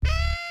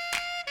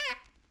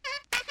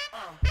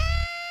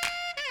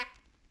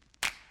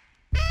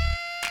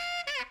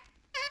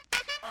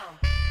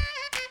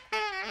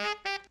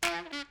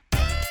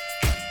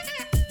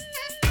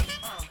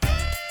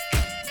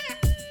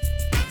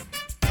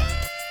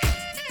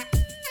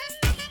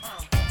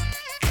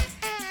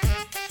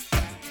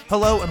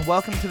Hello and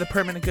welcome to the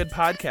Permanent Good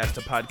Podcast,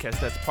 a podcast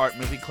that's part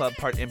movie club,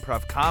 part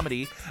improv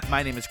comedy.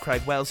 My name is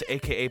Craig Wells,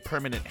 a.k.a.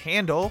 Permanent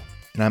Handle.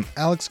 And I'm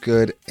Alex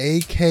Good,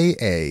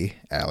 a.k.a.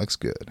 Alex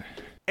Good.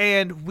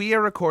 And we are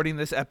recording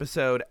this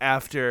episode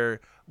after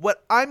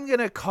what I'm going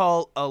to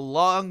call a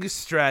long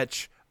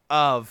stretch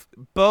of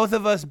both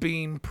of us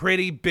being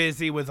pretty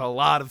busy with a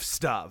lot of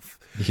stuff.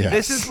 Yes.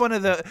 This is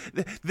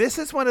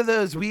one of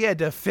those we had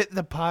to fit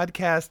the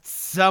podcast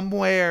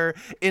somewhere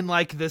in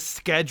like the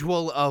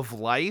schedule of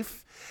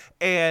life.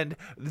 And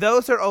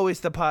those are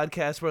always the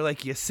podcasts where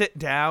like you sit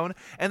down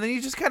and then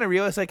you just kind of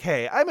realize like,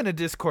 hey, I'm in a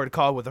Discord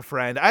call with a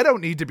friend. I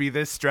don't need to be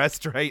this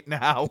stressed right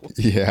now.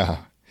 Yeah.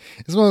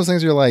 It's one of those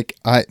things where you're like,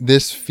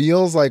 this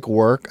feels like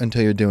work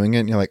until you're doing it.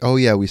 And you're like, oh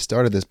yeah, we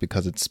started this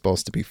because it's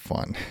supposed to be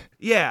fun.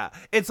 Yeah.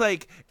 It's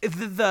like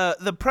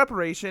the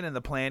preparation and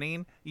the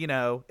planning, you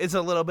know, is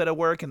a little bit of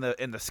work in the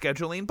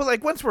scheduling. But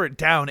like once we're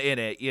down in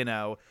it, you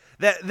know,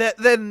 that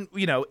then,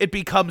 you know, it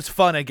becomes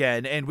fun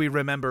again and we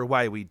remember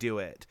why we do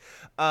it.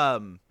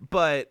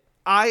 But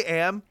I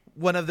am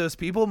one of those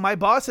people. My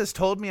boss has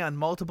told me on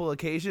multiple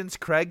occasions,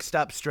 Craig,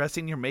 stop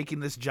stressing. You're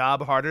making this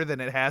job harder than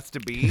it has to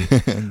be.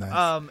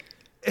 Nice.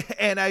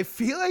 And I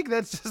feel like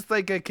that's just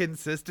like a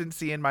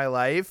consistency in my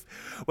life.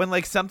 When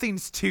like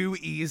something's too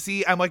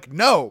easy, I'm like,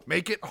 no,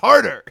 make it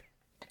harder.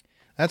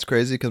 That's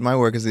crazy because my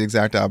work is the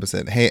exact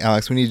opposite. Hey,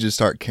 Alex, we need you to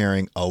start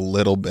caring a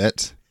little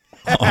bit.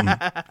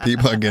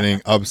 People are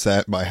getting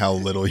upset by how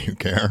little you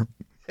care.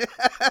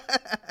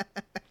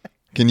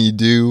 Can you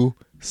do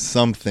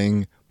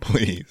something,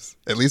 please?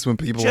 At least when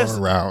people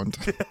are around.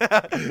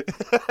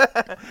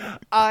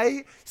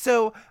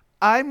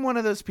 I'm one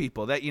of those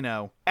people that, you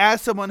know,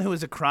 as someone who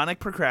is a chronic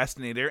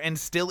procrastinator and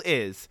still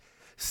is,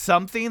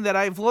 something that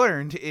I've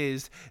learned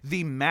is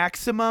the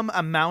maximum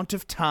amount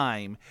of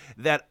time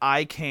that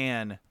I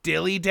can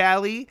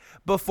dilly-dally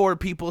before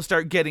people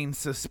start getting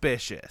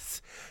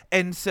suspicious.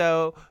 And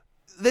so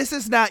this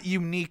is not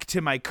unique to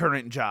my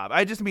current job.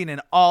 I just mean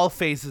in all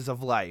phases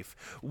of life.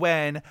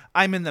 When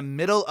I'm in the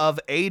middle of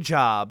a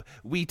job,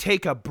 we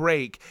take a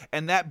break,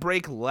 and that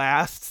break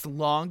lasts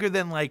longer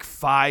than like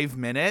 5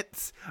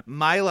 minutes.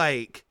 My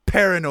like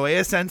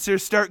paranoia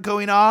sensors start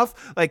going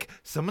off. Like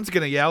someone's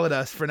gonna yell at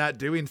us for not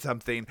doing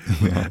something.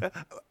 Yeah.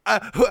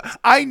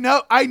 I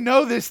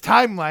know this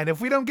timeline.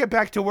 If we don't get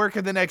back to work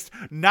in the next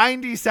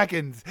 90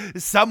 seconds,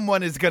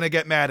 someone is gonna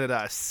get mad at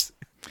us.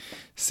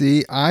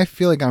 See, I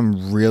feel like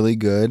I'm really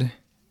good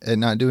at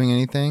not doing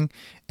anything,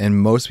 and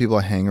most people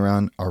I hang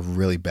around are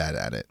really bad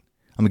at it.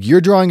 I'm like, you're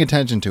drawing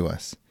attention to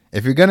us.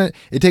 If you're gonna,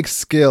 it takes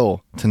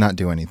skill to not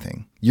do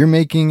anything. You're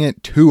making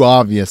it too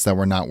obvious that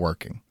we're not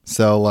working.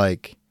 So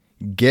like,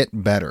 get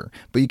better.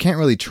 But you can't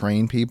really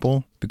train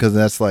people because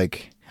that's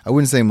like, I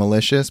wouldn't say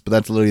malicious, but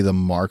that's literally the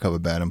mark of a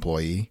bad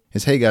employee.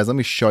 Is, hey guys, let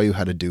me show you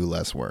how to do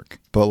less work.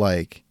 But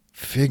like,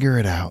 figure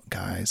it out,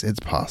 guys. It's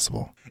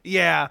possible.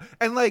 Yeah,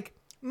 and like,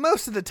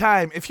 most of the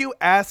time, if you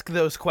ask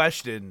those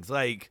questions,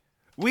 like,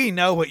 we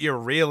know what you're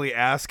really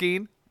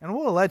asking, and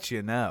we'll let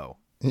you know.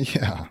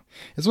 Yeah.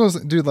 It's one of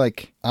those, dude,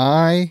 like,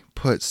 I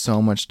put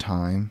so much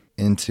time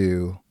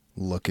into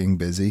looking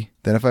busy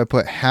that if I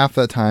put half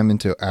that time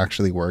into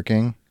actually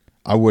working,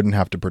 I wouldn't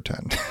have to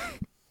pretend.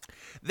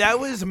 That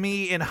was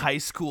me in high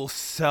school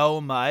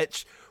so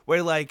much.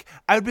 Where, like,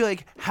 I would be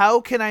like, how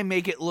can I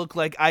make it look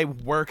like I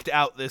worked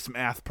out this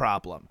math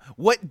problem?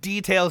 What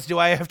details do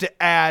I have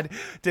to add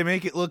to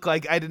make it look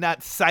like I did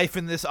not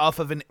siphon this off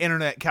of an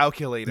internet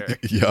calculator?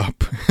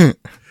 Yup.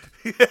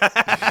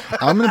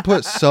 I'm going to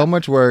put so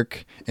much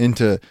work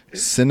into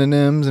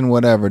synonyms and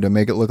whatever to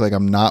make it look like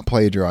I'm not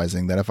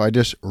plagiarizing that if I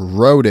just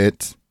wrote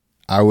it,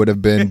 I would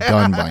have been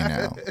done by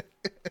now.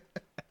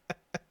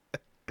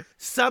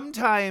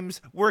 Sometimes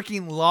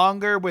working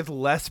longer with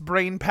less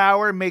brain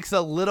power makes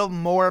a little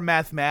more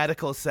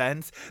mathematical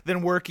sense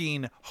than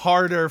working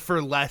harder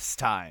for less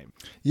time.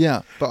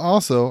 Yeah, but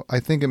also I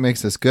think it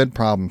makes us good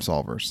problem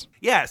solvers.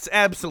 Yes,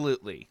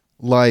 absolutely.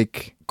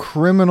 Like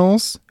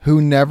criminals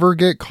who never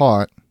get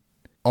caught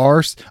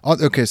are...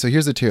 Okay, so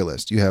here's the tier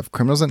list. You have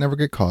criminals that never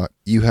get caught.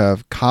 You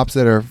have cops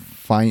that are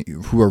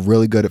who are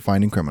really good at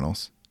finding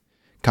criminals.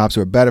 Cops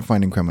who are bad at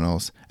finding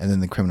criminals. And then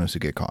the criminals who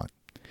get caught.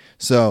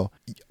 So,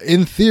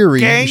 in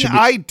theory... Gang,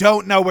 I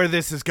don't know where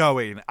this is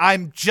going.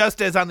 I'm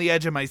just as on the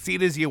edge of my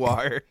seat as you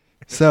are.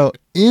 So,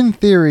 in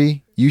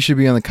theory, you should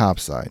be on the cop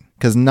side.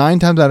 Because 9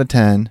 times out of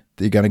 10,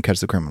 you're going to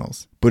catch the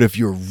criminals. But if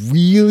you're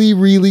really,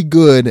 really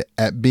good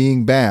at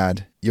being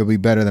bad, you'll be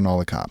better than all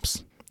the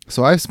cops.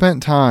 So, I've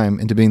spent time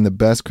into being the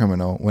best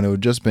criminal when it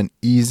would just been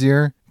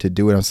easier to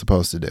do what I'm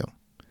supposed to do.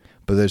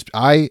 But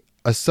I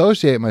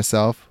associate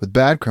myself with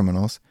bad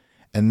criminals,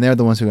 and they're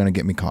the ones who are going to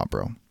get me caught,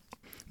 bro.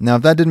 Now,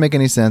 if that didn't make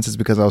any sense, it's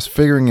because I was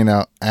figuring it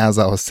out as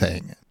I was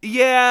saying it.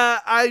 Yeah,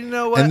 I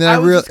know what. And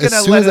then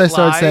as soon as I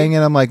started saying it,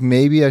 I'm like,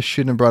 maybe I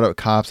shouldn't have brought up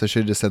cops. I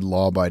should have just said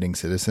law-abiding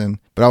citizen.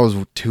 But I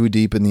was too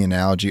deep in the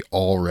analogy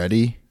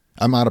already.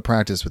 I'm out of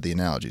practice with the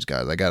analogies,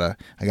 guys. I gotta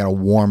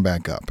warm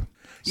back up.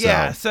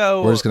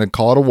 So we're just gonna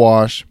call it a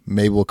wash.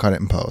 Maybe we'll cut it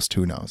in post.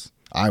 Who knows?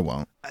 I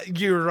won't.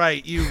 You're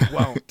right. You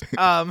won't.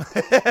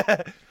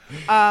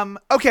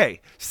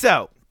 Okay,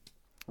 so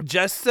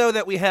just so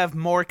that we have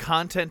more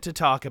content to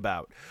talk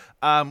about,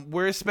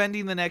 we're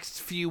spending the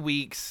next few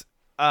weeks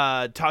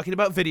talking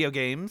about video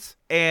games,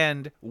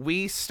 and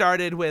we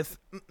started with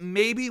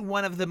maybe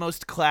one of the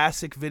most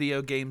classic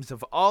video games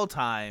of all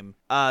time.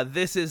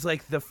 This is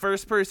like the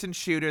first-person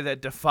shooter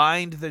that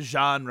defined the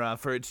genre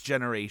for its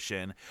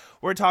generation.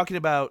 We're talking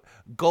about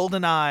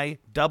Goldeneye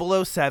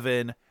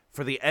 007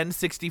 for the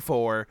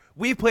N64.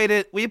 We played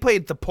it. We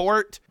played the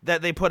port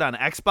that they put on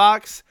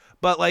Xbox,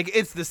 but like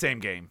it's the same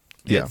game.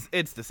 Yeah.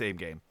 It's the same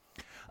game.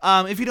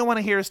 If you don't want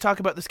to hear us talk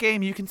about this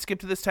game, you can skip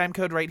to this time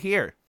code right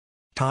here.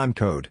 Time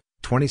code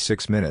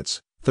 26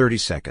 minutes, 30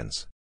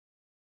 seconds.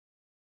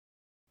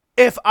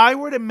 If I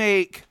were to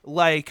make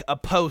like a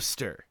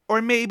poster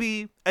or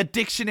maybe a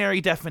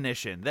dictionary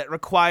definition that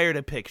required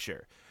a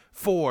picture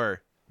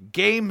for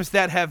games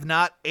that have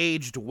not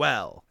aged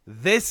well,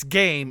 this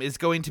game is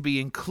going to be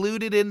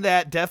included in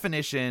that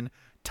definition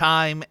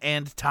time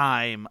and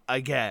time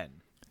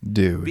again.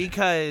 Dude.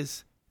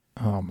 Because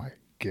Oh my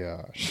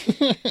gosh.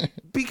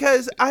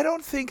 because I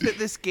don't think that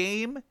this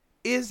game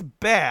is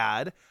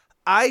bad.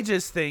 I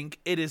just think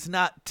it is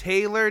not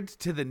tailored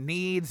to the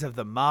needs of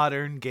the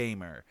modern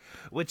gamer,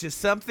 which is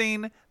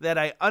something that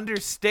I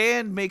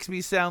understand makes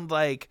me sound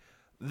like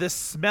the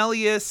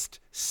smelliest,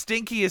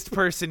 stinkiest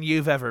person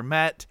you've ever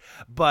met,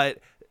 but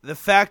the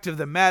fact of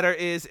the matter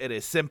is it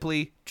is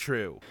simply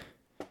true.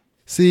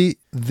 See,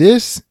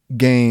 this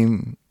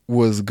game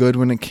was good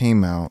when it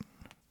came out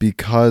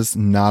because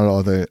not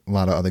a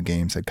lot of other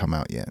games had come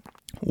out yet.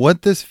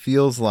 What this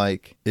feels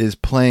like is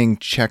playing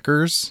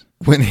checkers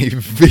when a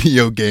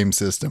video game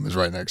system is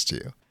right next to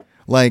you.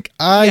 Like,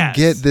 I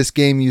get this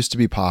game used to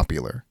be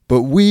popular,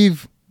 but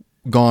we've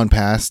gone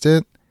past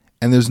it,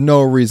 and there's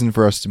no reason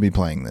for us to be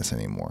playing this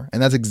anymore.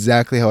 And that's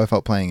exactly how I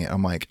felt playing it.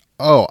 I'm like,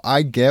 oh,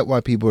 I get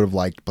why people would have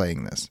liked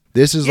playing this.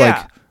 This is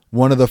like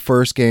one of the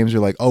first games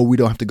where like, oh, we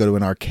don't have to go to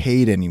an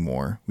arcade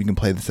anymore. We can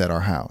play this at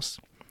our house.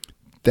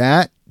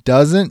 That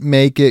doesn't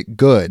make it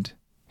good.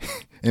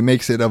 It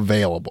makes it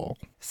available.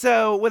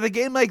 So with a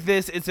game like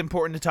this, it's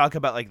important to talk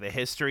about like the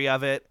history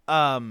of it.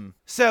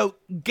 So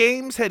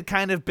games had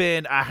kind of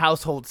been a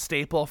household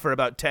staple for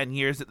about 10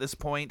 years at this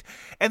point,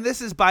 and this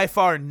is by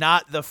far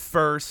not the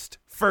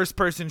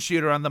first-person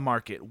shooter on the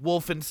market.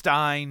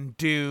 Wolfenstein,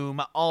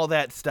 Doom, all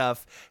that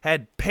stuff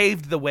had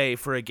paved the way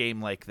for a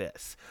game like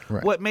this.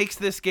 Right. What makes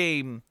this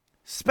game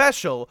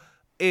special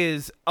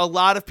is a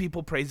lot of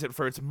people praise it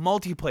for its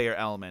multiplayer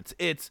elements.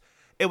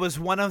 It was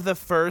one of the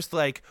first,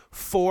 like,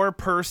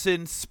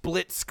 4-person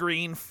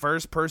split-screen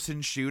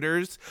first-person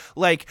shooters.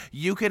 Like,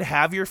 you could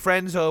have your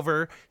friends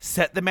over,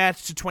 set the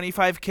match to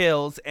 25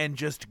 kills, and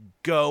just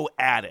go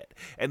at it.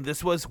 And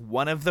this was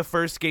one of the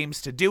first games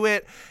to do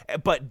it,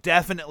 but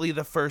definitely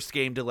the first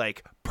game to,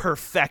 like,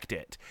 perfect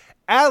it.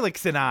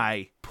 Alex and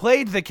I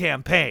played the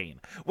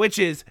campaign, which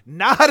is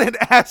not an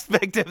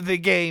aspect of the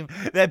game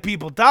that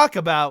people talk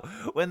about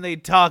when they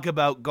talk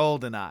about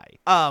GoldenEye.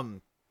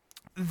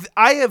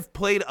 I have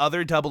played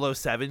other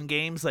 007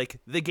 games. Like,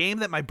 the game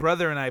that my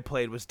brother and I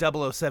played was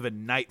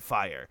 007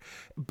 Nightfire.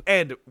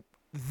 And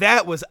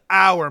that was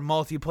our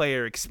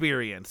multiplayer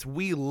experience.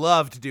 We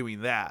loved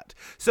doing that.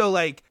 So,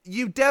 like,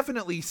 you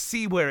definitely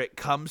see where it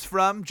comes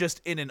from, just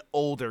in an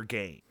older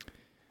game.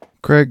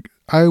 Craig,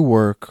 I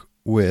work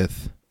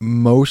with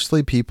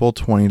mostly people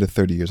 20 to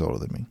 30 years older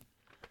than me.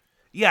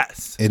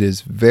 Yes. It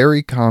is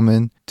very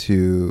common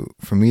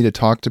for me to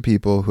talk to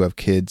people who have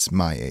kids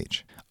my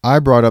age. I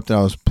brought up that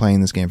I was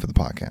playing this game for the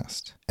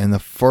podcast, and the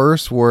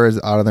first words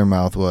out of their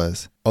mouth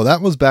was, oh,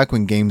 that was back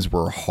when games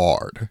were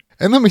hard.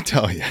 And let me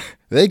tell you,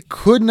 they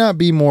could not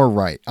be more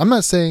right. I'm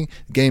not saying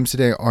games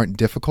today aren't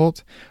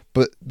difficult,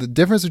 but the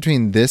difference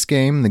between this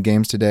game and the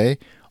games today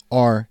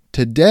are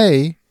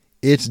today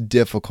it's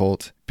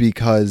difficult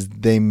because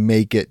they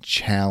make it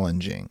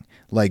challenging.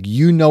 Like,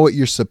 you know what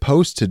you're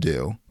supposed to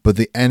do, but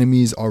the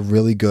enemies are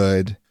really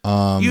good.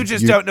 You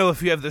just don't know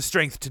if you have the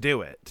strength to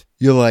do it.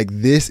 You're like,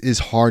 this is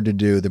hard to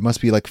do. There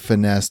must be like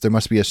finesse. There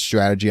must be a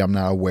strategy I'm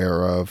not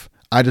aware of.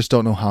 I just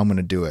don't know how I'm going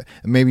to do it.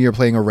 And maybe you're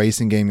playing a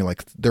racing game. You're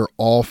like, they're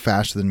all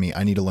faster than me.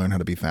 I need to learn how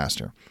to be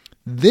faster.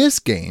 This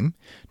game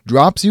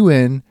drops you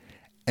in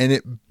and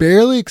it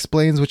barely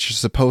explains what you're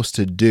supposed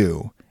to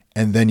do.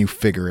 And then you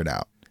figure it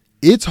out.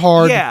 It's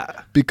hard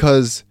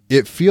because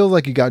it feels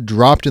like you got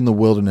dropped in the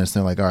wilderness.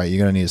 And they're like, all right, you're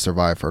going to need to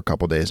survive for a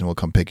couple days and we'll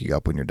come pick you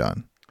up when you're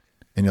done.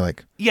 And you're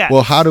like,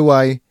 well,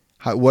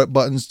 what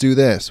buttons do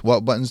this?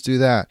 What buttons do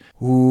that?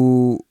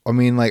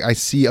 I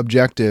see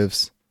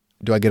objectives.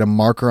 Do I get a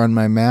marker on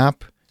my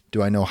map?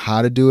 Do I know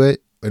how to do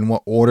it? In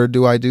what order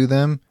do I do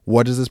them?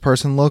 What does this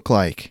person look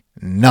like?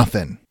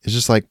 Nothing. It's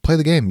just like, play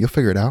the game. You'll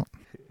figure it out.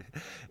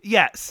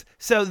 Yes.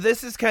 So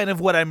this is kind of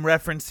what I'm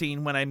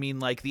referencing when I mean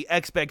like the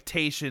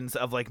expectations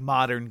of like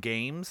modern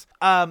games.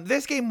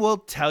 This game will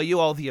tell you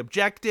all the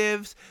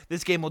objectives.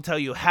 This game will tell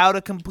you how to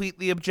complete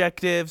the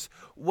objectives.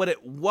 What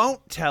it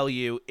won't tell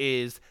you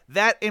is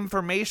that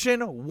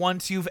information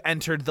once you've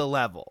entered the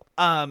level.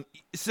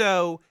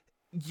 So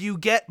you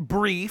get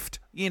briefed,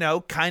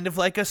 kind of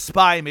like a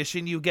spy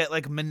mission. You get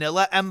like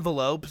manila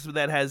envelopes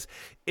that has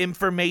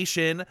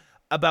information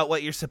about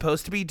what you're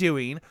supposed to be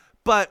doing.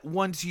 But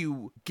once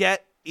you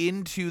get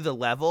into the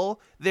level,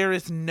 there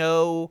is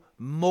no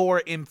more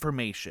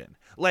information.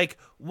 Like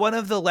one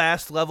of the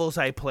last levels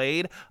I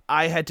played,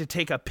 I had to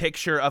take a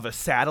picture of a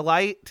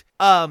satellite.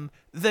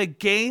 The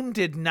game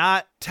did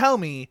not tell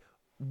me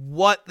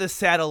what the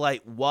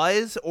satellite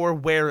was or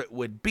where it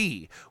would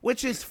be,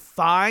 which is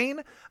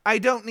fine. I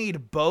don't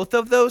need both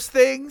of those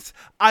things.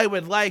 I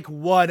would like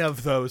one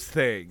of those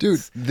things.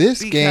 Dude,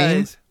 this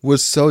game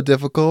was so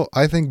difficult.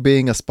 I think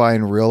being a spy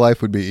in real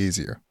life would be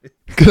easier.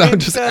 Because I would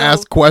just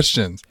ask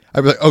questions.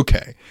 I'd be like,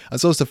 okay, I'm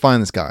supposed to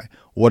find this guy.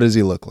 What does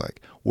he look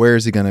like? Where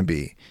is he going to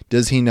be?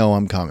 Does he know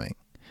I'm coming?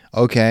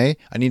 Okay,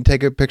 I need to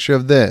take a picture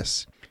of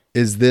this.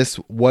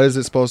 What is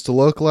it supposed to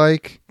look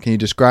like? Can you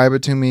describe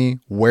it to me?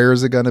 Where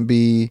is it going to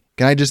be?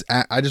 I just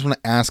want to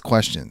ask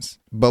questions.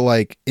 But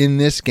like in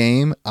this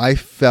game, I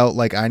felt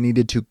like I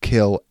needed to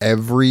kill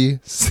every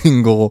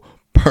single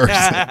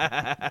person.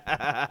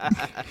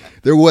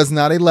 There was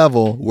not a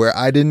level where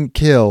I didn't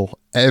kill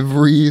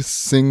every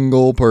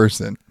single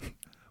person.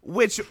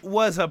 Which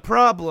was a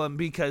problem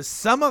because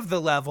some of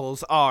the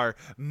levels are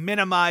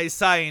minimize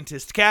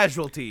scientist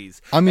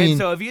casualties. I mean, and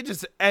so if you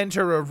just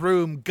enter a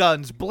room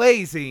guns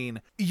blazing,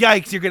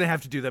 yikes, you're going to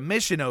have to do the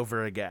mission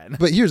over again.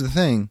 But here's the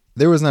thing.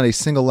 There was not a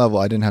single level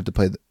I didn't have to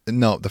play.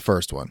 The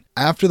first one.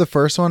 After the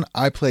first one,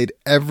 I played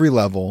every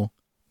level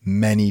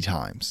many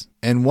times.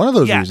 And one of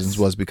those reasons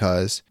was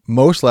because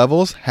most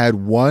levels had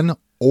 1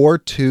 or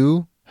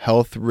 2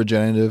 health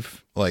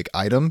regenerative like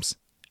items.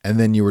 And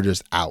then you were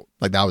just out.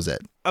 Like that was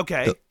it.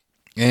 Okay.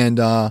 And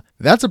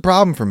that's a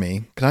problem for me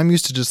because I'm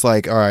used to just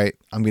like, all right,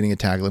 I'm getting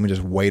attacked. Let me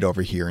just wait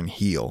over here and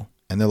heal.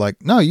 And they're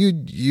like, no,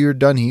 you're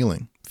done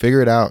healing.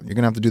 Figure it out. You're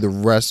going to have to do the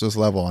rest of this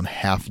level on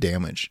half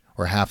damage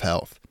or half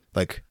health.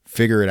 Like,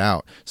 figure it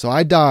out. So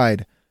I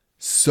died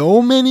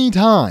so many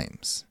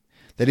times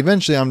that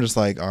eventually I'm just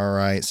like, all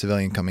right,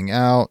 civilian coming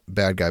out.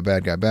 Bad guy,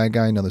 bad guy, bad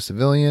guy. Another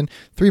civilian.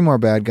 3 more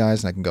bad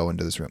guys and I can go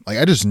into this room. Like,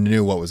 I just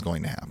knew what was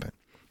going to happen.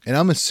 And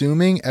I'm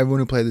assuming everyone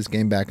who played this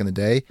game back in the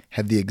day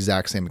had the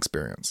exact same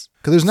experience.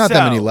 Because there's not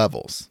that many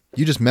levels.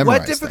 You just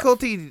memorize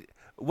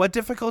What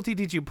difficulty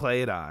did you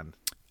play it on?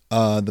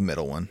 The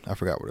middle one. I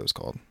forgot what it was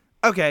called.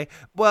 Okay.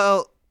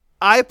 Well,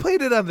 I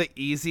played it on the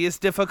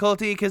easiest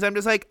difficulty because I'm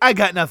just like, I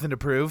got nothing to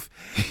prove.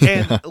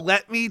 And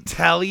let me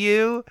tell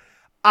you,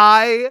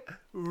 I've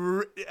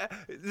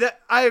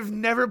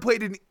never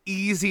played an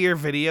easier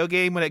video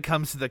game when it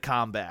comes to the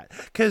combat.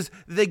 Because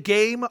the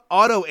game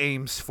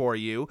auto-aims for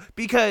you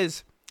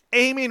because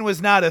aiming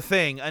was not a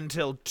thing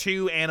until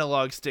 2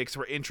 analog sticks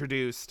were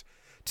introduced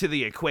to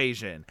the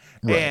equation.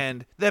 Right.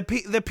 And the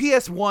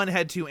PS1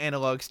 had 2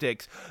 analog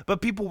sticks,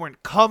 but people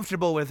weren't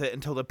comfortable with it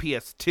until the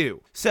PS2.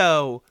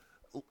 So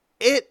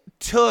it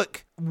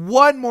took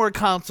 1 more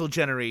console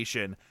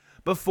generation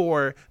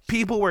before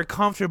people were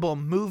comfortable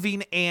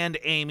moving and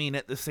aiming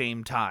at the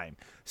same time.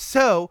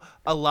 So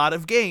a lot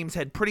of games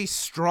had pretty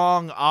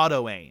strong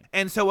auto aim.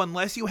 And so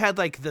unless you had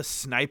like the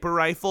sniper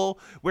rifle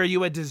where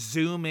you had to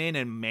zoom in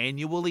and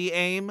manually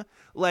aim,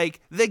 like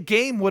the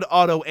game would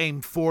auto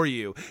aim for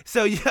you.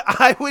 So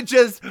I would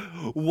just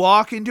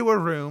walk into a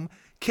room,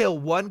 kill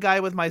 1 guy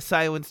with my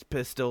silenced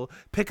pistol,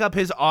 pick up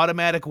his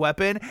automatic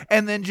weapon,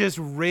 and then just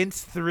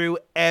rinse through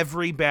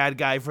every bad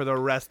guy for the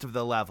rest of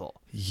the level.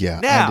 Yeah,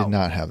 now, I did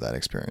not have that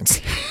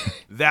experience.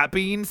 That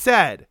being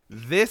said,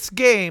 this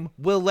game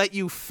will let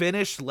you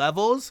finish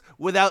levels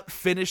without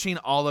finishing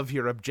all of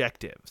your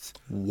objectives.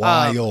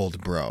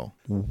 Wild, bro.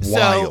 Wild.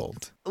 So,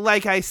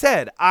 like I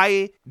said,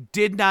 I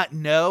did not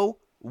know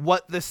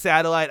what the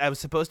satellite I was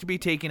supposed to be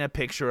taking a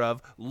picture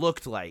of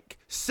looked like.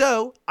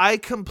 So I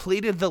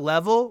completed the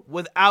level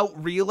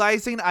without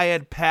realizing I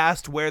had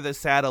passed where the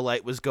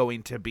satellite was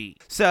going to be.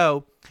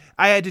 So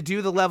I had to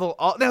do the level.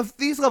 Now,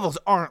 these levels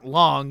aren't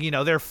long,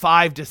 they're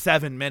 5 to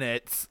 7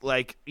 minutes.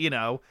 Like,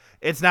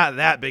 it's not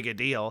that big a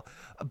deal.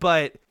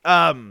 But,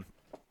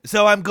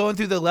 so I'm going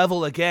through the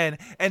level again,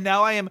 and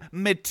now I am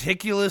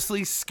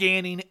meticulously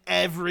scanning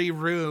every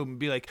room.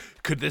 Be like,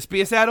 could this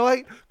be a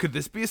satellite? Could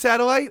this be a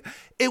satellite?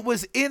 It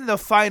was in the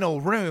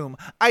final room.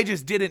 I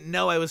just didn't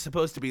know I was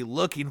supposed to be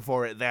looking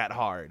for it that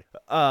hard.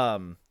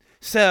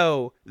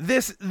 So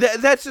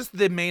that's just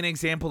the main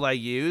example I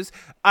use.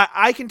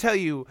 I can tell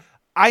you,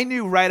 I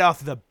knew right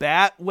off the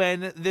bat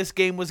when this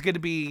game was going to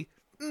be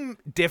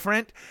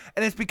different,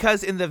 and it's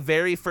because in the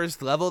very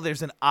first level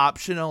there's an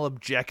optional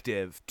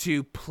objective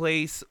to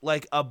place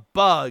like a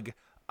bug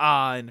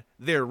on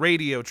their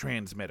radio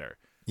transmitter.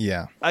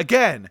 Yeah.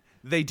 Again,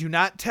 they do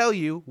not tell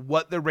you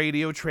what the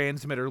radio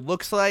transmitter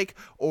looks like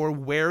or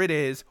where it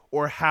is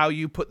or how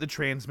you put the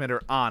transmitter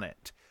on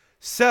it.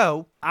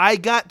 So I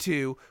got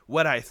to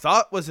what I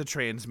thought was a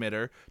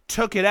transmitter,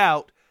 took it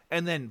out,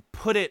 and then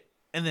put it,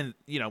 and then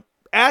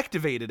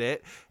activated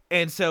it.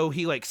 And so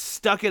he like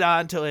stuck it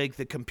onto like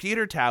the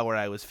computer tower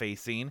I was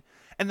facing,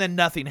 and then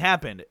nothing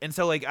happened. And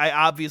so like I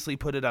obviously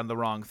put it on the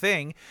wrong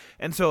thing.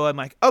 And so I'm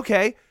like,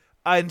 okay,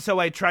 And so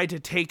I tried to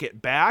take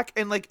it back.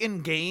 And like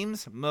in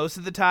games, most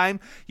of the time,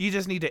 you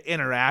just need to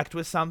interact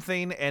with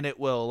something and it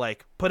will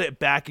like put it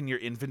back in your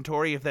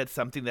inventory if that's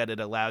something that it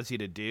allows you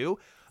to do.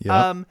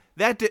 Yep.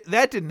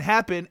 That didn't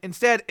happen.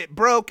 Instead, it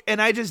broke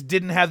and I just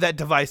didn't have that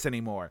device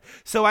anymore.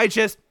 So I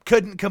just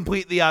couldn't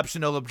complete the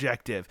optional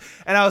objective.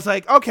 And I was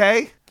like,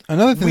 okay.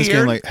 Another thing this game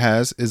weird. like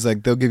has is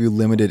like they'll give you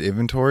limited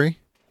inventory.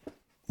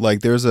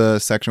 Like there's a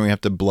section where you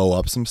have to blow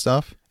up some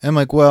stuff. And I'm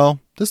like,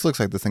 well, this looks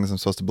like the things I'm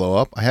supposed to blow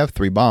up. I have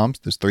 3 bombs.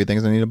 There's 3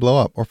 things I need to blow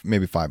up, or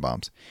maybe 5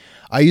 bombs.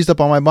 I used up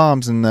all my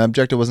bombs and the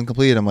objective wasn't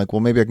completed. I'm like,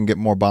 well, maybe I can get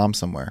more bombs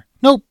somewhere.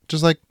 Nope.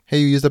 Just like, hey,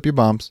 you used up your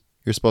bombs.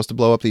 You're supposed to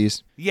blow up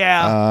these.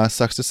 Yeah.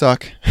 Sucks to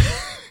suck.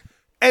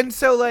 And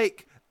so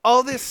like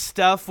all this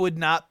stuff would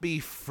not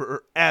be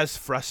as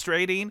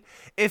frustrating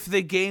if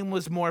the game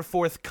was more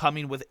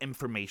forthcoming with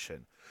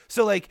information.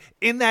 So like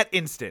in that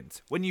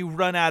instance, when you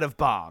run out of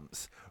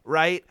bombs,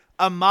 right?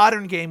 A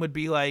modern game would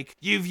be like,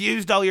 you've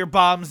used all your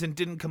bombs and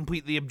didn't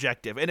complete the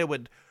objective. And it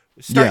would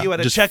start you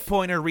at a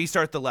checkpoint or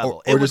restart the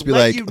level. Or just be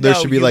like, there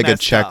should be like a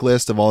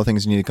checklist of all the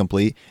things you need to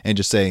complete and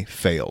just say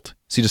failed.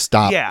 So you just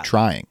stop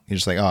trying. You're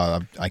just like,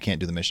 oh, I can't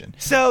do the mission.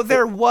 So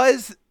there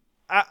was,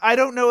 I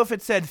don't know if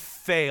it said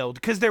failed,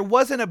 because there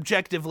was an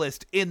objective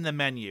list in the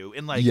menu,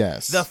 in like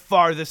the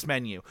farthest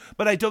menu.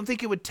 But I don't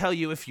think it would tell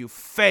you if you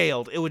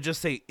failed. It would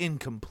just say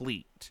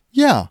incomplete.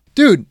 Yeah.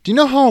 Dude, do you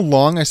know how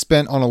long I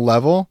spent on a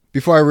level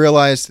before I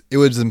realized it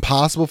was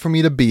impossible for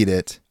me to beat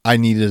it? I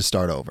needed to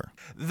start over.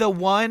 The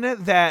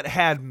one that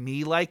had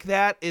me like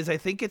that is, I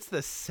think it's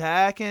the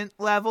second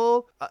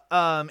level.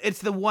 It's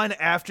the one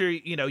after,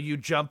 you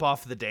jump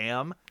off the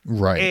dam.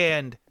 Right.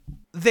 And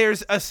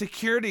there's a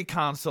security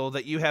console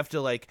that you have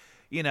to like,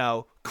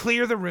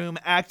 clear the room,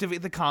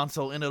 activate the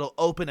console, and it'll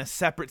open a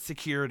separate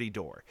security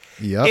door.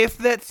 Yep. If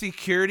that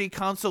security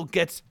console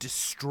gets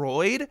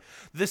destroyed,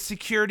 the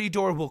security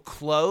door will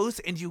close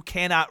and you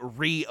cannot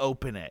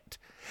reopen it.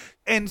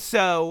 And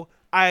so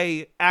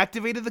I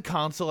activated the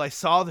console, I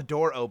saw the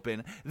door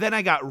open, then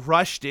I got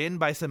rushed in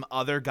by some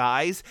other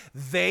guys.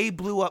 They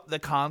blew up the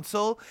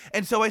console,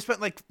 and so I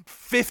spent like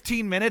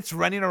 15 minutes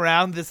running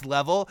around this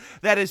level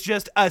that is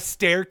just a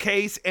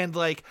staircase and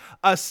like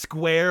a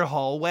square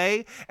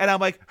hallway, and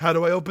I'm like, how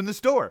do I open this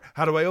door?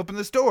 How do I open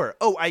this door?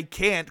 Oh, I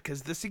can't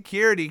because the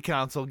security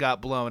console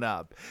got blown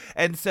up.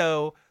 And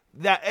so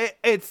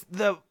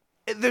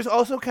there's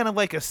also kind of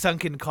like a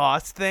sunken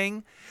cost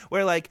thing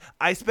where like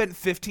I spent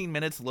 15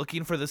 minutes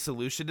looking for the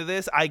solution to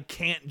this. I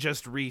can't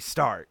just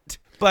restart,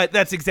 but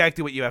that's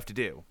exactly what you have to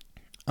do.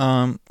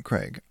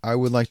 Craig, I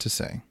would like to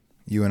say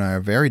you and I are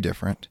very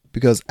different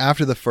because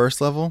after the first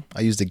level,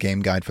 I used a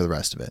game guide for the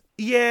rest of it.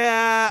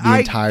 Yeah. The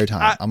entire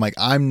time. I'm like,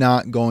 I'm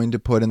not going to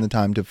put in the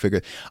time to figure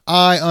it.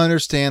 I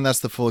understand that's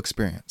the full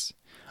experience.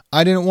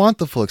 I didn't want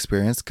the full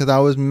experience because I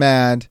was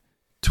mad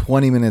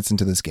 20 minutes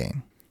into this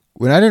game.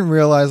 When I didn't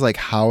realize like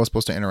how I was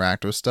supposed to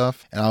interact with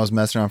stuff and I was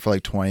messing around for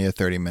like 20 or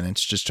 30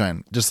 minutes just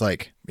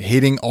like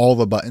hitting all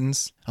the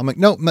buttons. I'm like,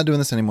 nope, I'm not doing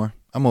this anymore.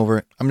 I'm over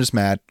it. I'm just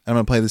mad. I'm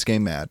going to play this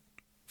game mad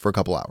for a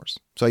couple hours.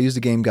 So I used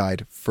a game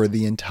guide for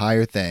the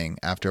entire thing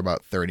after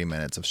about 30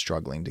 minutes of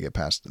struggling to get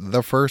past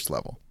the first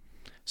level.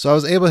 So I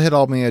was able to hit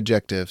all my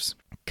objectives,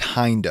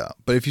 kinda.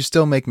 But if you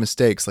still make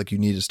mistakes, like you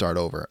need to start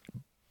over.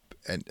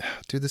 And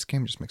dude, this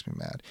game just makes me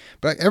mad.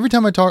 But every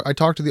time I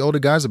talk to the older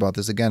guys about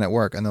this again at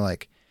work and they're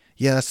like,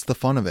 yeah, that's the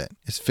fun of it.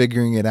 It's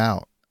figuring it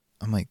out.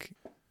 I'm like,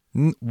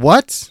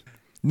 what?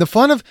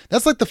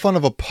 That's like the fun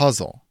of a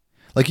puzzle.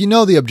 Like,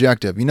 the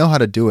objective, you know how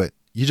to do it.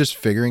 You're just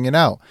figuring it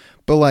out.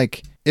 But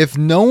like, if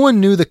no one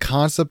knew the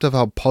concept of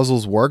how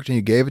puzzles worked and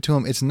you gave it to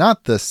them, it's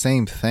not the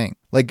same thing.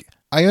 Like,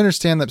 I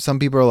understand that some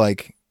people are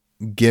like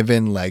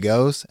given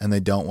Legos and they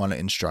don't want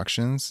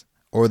instructions,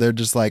 or they're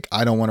just like,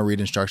 I don't want to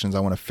read instructions.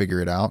 I want to figure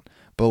it out.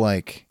 But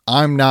like,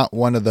 I'm not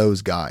one of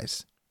those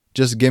guys.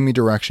 Just give me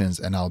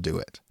directions and I'll do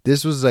it.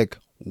 This was like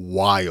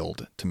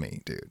wild to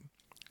me, dude.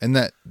 And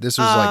that this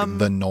was like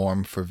the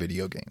norm for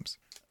video games.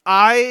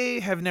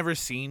 I have never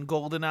seen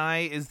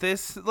Goldeneye. Is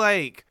this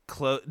like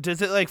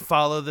does it like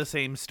follow the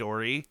same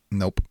story?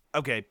 Nope.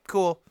 Okay,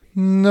 cool.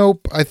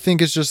 Nope. I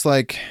think it's just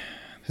like,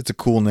 it's a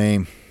cool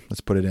name.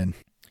 Let's put it in.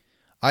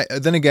 I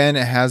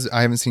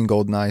haven't seen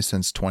Goldeneye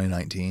since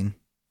 2019.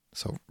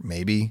 So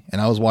maybe.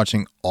 And I was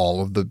watching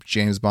all of the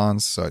James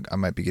Bonds, so I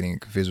might be getting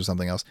confused with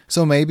something else.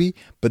 So maybe,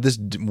 but this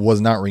was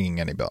not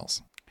ringing any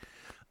bells.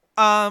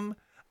 I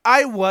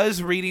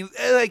was reading,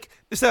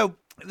 so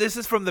this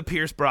is from the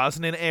Pierce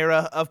Brosnan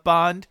era of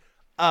Bond,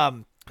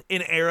 an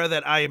era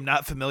that I am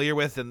not familiar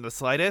with in the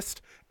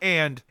slightest.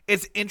 And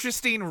it's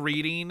interesting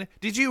reading.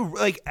 Did you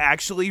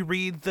actually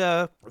read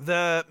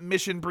the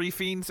mission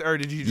briefings, or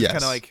did you just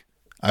kind of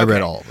I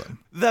read all of them.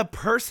 The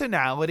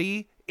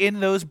personality in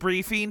those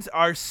briefings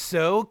are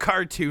so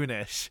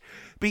cartoonish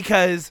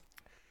because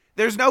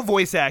there's no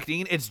voice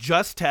acting. It's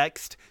just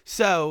text.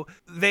 So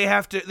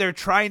they're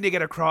trying to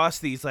get across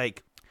these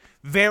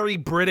very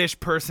British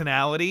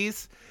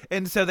personalities.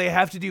 And so they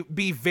have to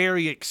be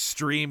very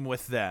extreme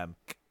with them.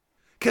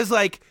 Cause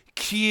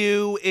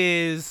Q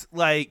is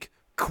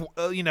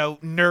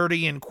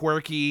nerdy and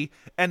quirky,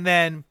 and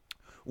then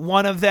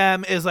one of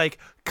them is like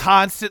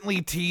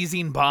constantly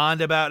teasing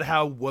Bond about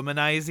how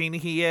womanizing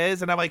he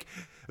is, and I'm like,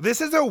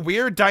 this is a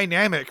weird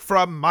dynamic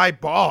from my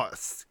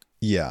boss.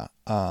 Yeah.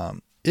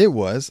 It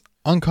was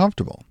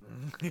uncomfortable.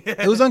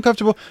 It was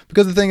uncomfortable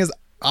because the thing is,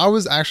 I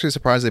was actually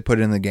surprised they put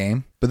it in the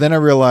game, but then I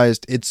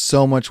realized it's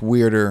so much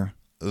weirder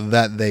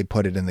that they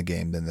put it in the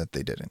game than that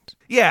they didn't.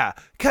 Yeah,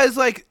 because,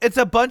 like, it's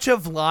a bunch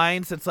of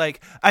lines that's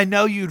like, I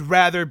know you'd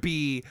rather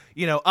be,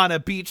 on a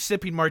beach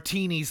sipping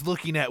martinis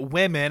looking at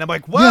women. I'm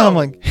like, whoa. Yeah, I'm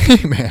like,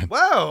 hey, man.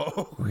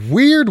 Whoa.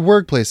 Weird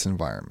workplace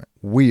environment.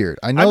 Weird.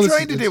 I know I'm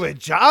trying to do a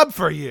job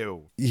for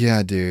you.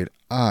 Yeah, dude.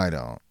 I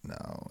don't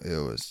know.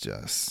 It was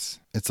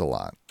just, it's a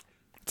lot.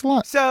 It's a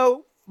lot.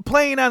 So,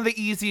 playing on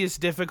the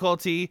easiest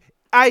difficulty,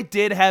 I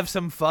did have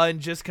some fun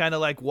just kind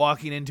of like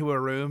walking into a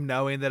room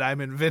knowing that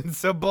I'm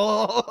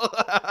invincible.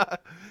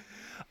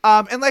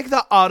 And like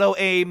the auto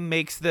aim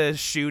makes the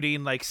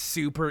shooting like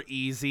super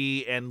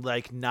easy and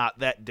like not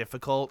that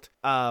difficult.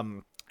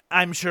 I'm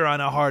sure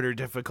on a harder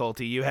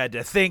difficulty you had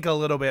to think a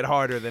little bit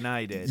harder than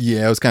I did.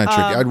 Yeah, it was kind of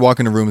tricky. I'd walk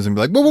into rooms and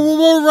be like, whoa, whoa, whoa,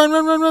 whoa, run,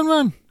 run, run, run,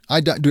 run. I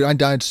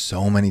died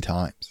so many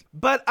times.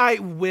 But I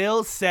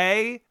will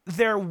say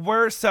there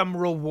were some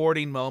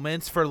rewarding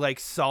moments for like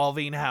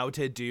solving how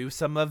to do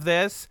some of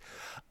this.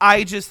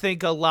 I just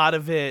think a lot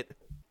of it,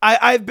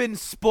 I've been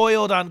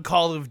spoiled on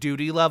Call of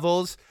Duty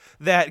levels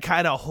that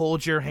kind of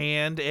hold your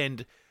hand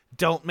and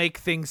don't make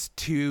things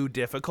too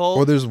difficult.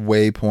 Or there's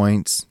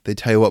waypoints. They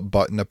tell you what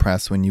button to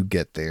press when you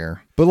get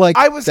there. But like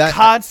I was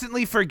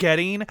constantly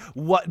forgetting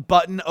what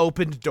button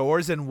opened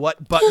doors and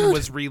what button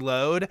was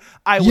reload.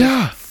 I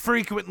was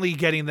frequently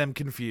getting them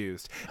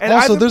confused. And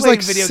also, there's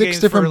like video 6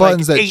 different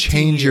buttons that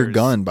change your years.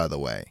 gun, by the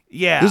way.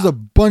 Yeah. There's a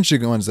bunch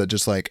of ones that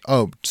just like,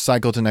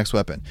 cycle to next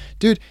weapon.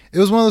 Dude, it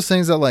was one of those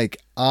things that like,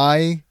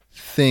 I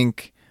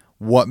think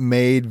what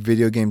made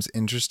video games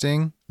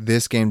interesting,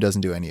 this game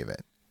doesn't do any of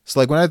it. So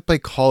like when I play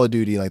Call of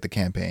Duty, like the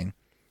campaign,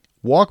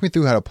 walk me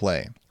through how to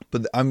play.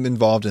 But I'm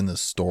involved in the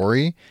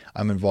story.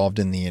 I'm involved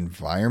in the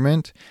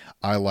environment.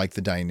 I like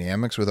the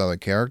dynamics with other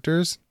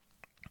characters.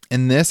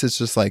 In this, it's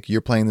just like you're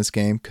playing this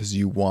game because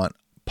you want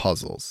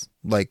puzzles.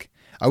 Like,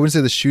 I wouldn't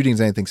say the shooting's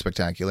anything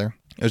spectacular.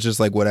 It's just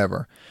like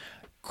whatever.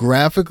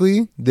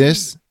 Graphically,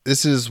 this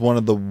is one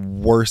of the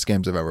worst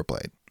games I've ever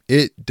played.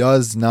 It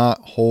does not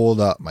hold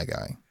up, my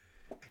guy.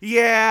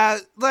 Yeah,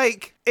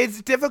 like,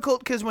 it's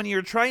difficult because when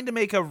you're trying to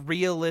make a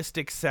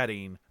realistic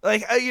setting,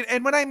 like,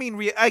 and when I mean,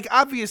 like,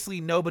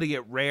 obviously nobody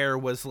at Rare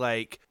was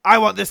like, I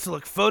want this to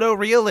look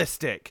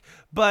photorealistic,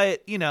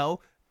 but,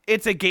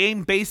 it's a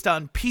game based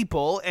on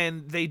people,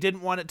 and they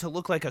didn't want it to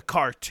look like a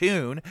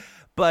cartoon,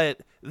 but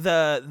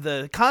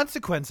the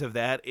consequence of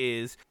that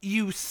is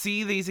you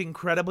see these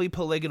incredibly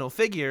polygonal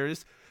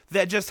figures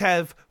that just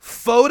have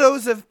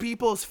photos of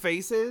people's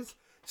faces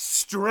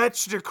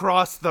stretched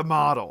across the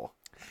model.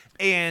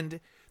 And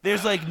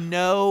there's like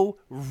no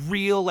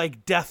real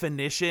like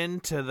definition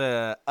to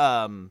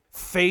the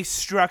face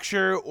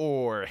structure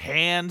or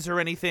hands or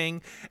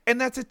anything. And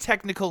that's a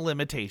technical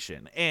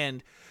limitation.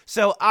 And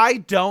so I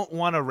don't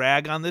want to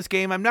rag on this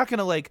game. I'm not going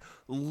to like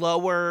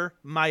lower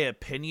my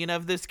opinion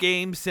of this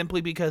game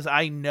simply because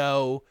I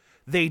know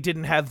they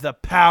didn't have the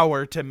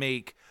power to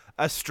make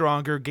a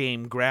stronger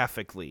game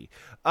graphically.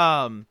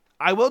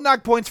 I will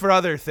knock points for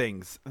other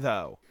things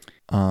though.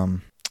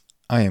 I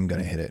am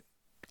going to hit it.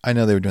 I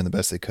know they were doing the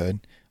best they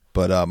could,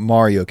 but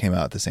Mario came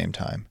out at the same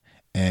time,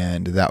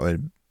 and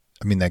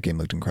that game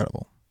looked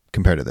incredible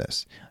compared to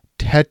this.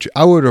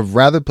 I would have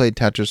rather played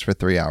Tetris for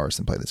 3 hours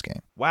than play this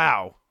game.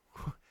 Wow.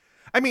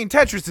 I mean,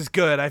 Tetris is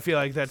good. I feel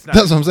like that's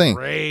what I'm saying.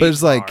 But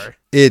it's like,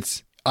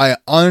 I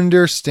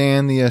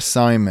understand the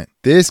assignment.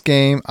 This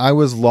game, I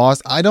was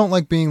lost. I don't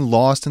like being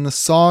lost in the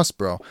sauce,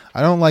 bro.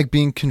 I don't like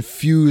being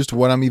confused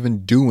what I'm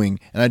even doing,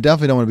 and I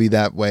definitely don't want to be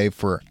that way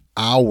for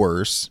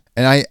hours.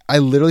 And I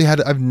literally I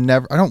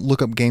don't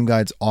look up game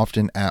guides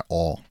often at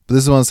all. But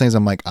this is one of those things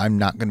I'm like, I'm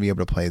not going to be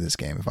able to play this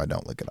game if I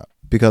don't look it up.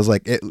 Because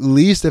like, at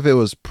least if it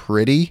was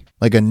pretty,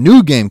 like a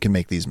new game can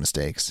make these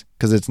mistakes.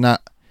 Because it's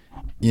not,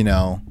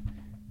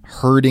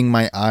 hurting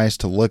my eyes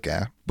to look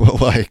at. But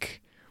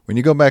like, when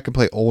you go back and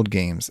play old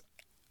games,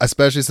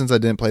 especially since I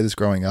didn't play this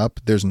growing up,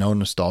 there's no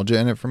nostalgia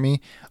in it for me.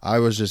 I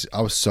was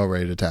so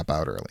ready to tap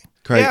out early.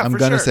 Craig, I'm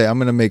going to say, I'm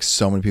going to make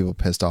so many people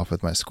pissed off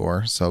with my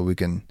score. So we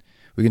can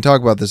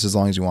talk about this as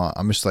long as you want.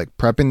 I'm just like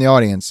prepping the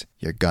audience.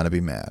 You're going to be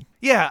mad.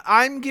 Yeah,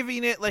 I'm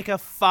giving it like a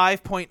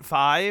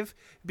 5.5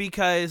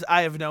 because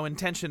I have no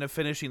intention of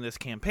finishing this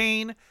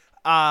campaign.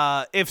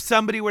 If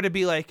somebody were to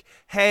be like,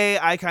 hey,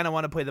 I kind of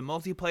want to play the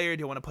multiplayer.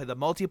 Do you want to play the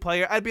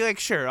multiplayer? I'd be like,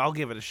 sure, I'll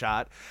give it a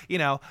shot.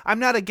 I'm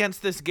not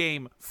against this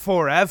game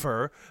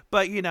forever,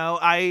 but,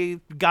 I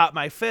got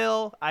my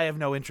fill. I have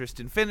no interest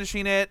in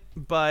finishing it,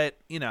 but,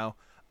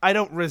 I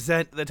don't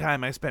resent the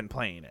time I spent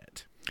playing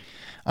it.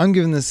 I'm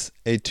giving this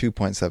a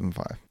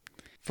 2.75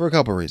 for a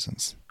couple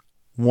reasons.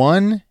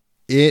 One,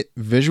 it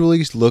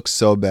visually looks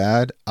so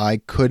bad, I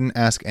couldn't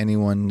ask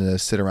anyone to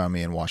sit around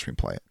me and watch me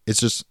play it. It's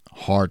just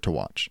hard to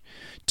watch.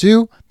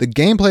 Two, the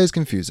gameplay is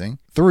confusing.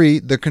 3,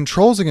 the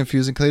controls are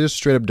confusing because they just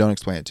straight up don't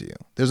explain it to you.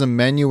 There's a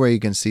menu where you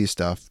can see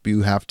stuff, but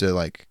you have to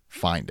like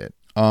find it.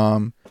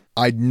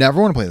 I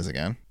never want to play this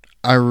again.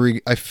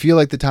 I feel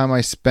like the time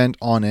I spent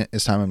on it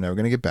is time I'm never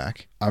going to get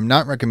back. I'm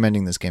not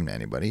recommending this game to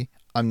anybody.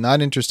 I'm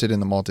not interested in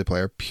the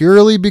multiplayer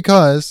purely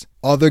because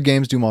other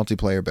games do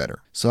multiplayer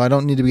better. So I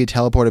don't need to be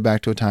teleported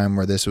back to a time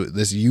where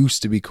this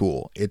used to be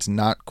cool. It's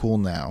not cool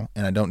now,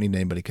 and I don't need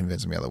anybody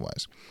convincing me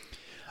otherwise.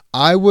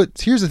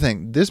 Here's the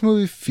thing. This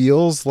movie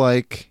feels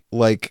like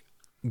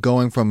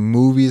going from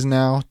movies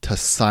now to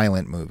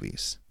silent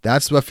movies.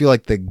 That's what I feel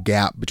like the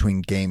gap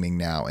between gaming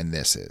now and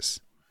this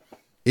is.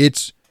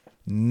 It's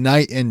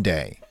night and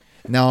day.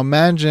 Now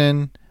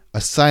imagine a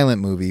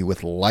silent movie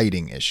with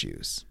lighting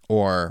issues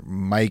or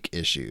mic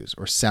issues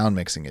or sound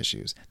mixing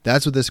issues.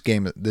 That's what this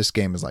game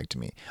is like to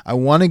me. I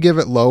want to give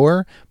it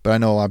lower, but I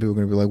know a lot of people are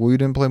going to be like, well, you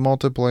didn't play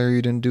multiplayer,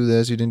 you didn't do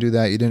this, you didn't do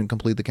that, you didn't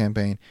complete the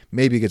campaign.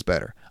 Maybe it gets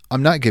better.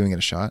 I'm not giving it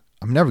a shot.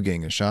 I'm never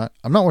giving it a shot.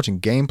 I'm not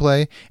watching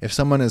gameplay. If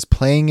someone is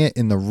playing it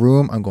in the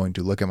room, I'm going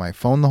to look at my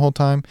phone the whole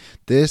time.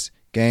 This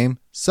game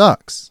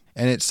sucks.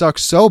 And it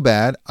sucks so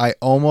bad, I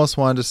almost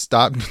wanted to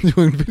stop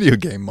doing video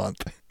game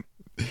month.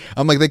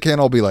 I'm like, they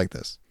can't all be like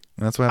this.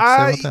 And that's what I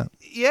have to say about that.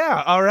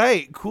 Yeah, all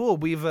right, cool.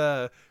 We've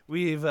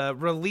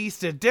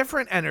released a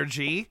different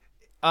energy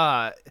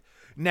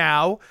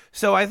now,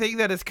 so I think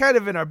that it's kind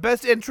of in our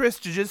best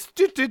interest to just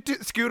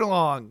scoot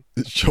along.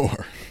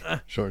 Sure.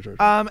 Sure.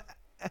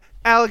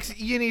 Alex,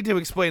 you need to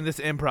explain this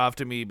improv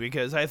to me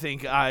because I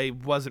think I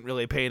wasn't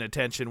really paying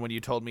attention when you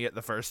told me it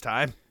the first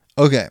time.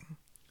 Okay,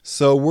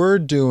 so we're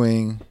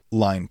doing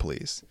Line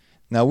Please.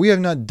 Now, we have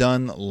not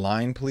done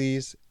Line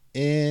Please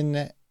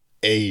in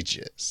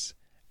ages.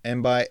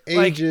 And by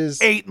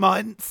ages... Like 8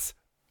 months?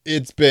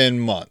 It's been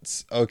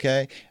months,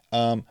 okay?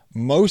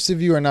 Most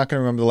of you are not going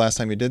to remember the last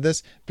time we did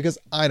this because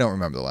I don't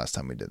remember the last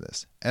time we did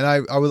this. And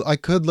I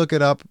could look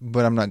it up,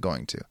 but I'm not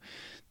going to.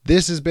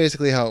 This is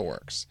basically how it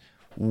works.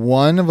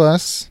 One of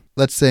us,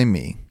 let's say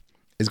me,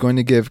 is going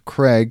to give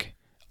Craig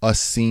a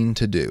scene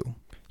to do.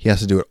 He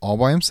has to do it all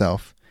by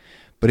himself.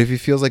 But if he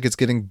feels like it's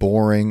getting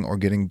boring or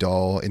getting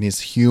dull, it needs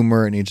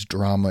humor, it needs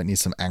drama, it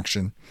needs some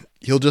action,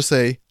 he'll just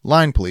say,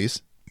 line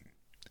please.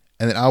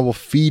 And then I will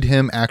feed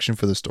him action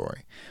for the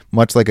story.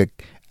 Much like an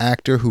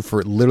actor who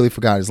literally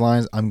forgot his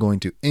lines, I'm going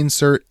to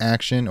insert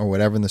action or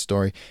whatever in the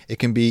story. It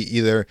can be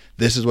either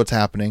this is what's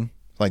happening,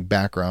 like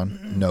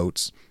background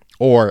notes,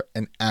 or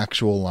an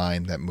actual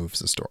line that moves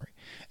the story.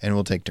 And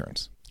we'll take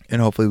turns.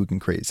 And hopefully we can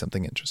create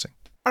something interesting.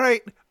 All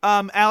right.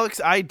 Alex,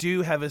 I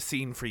do have a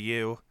scene for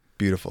you.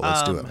 Beautiful.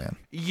 Let's do it, man.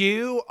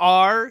 You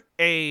are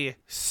a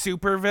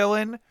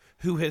supervillain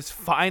who has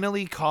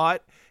finally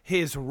caught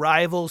his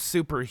rival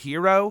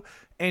superhero,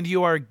 and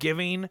you are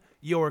giving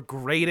your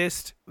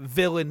greatest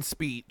villain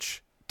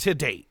speech to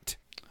date.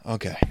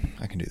 Okay,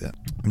 I can do that.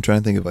 I'm trying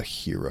to think of a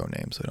hero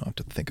name so I don't have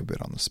to think of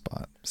it on the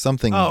spot.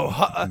 Something.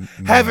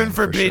 Heaven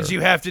forbid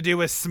you have to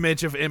do a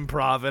smidge of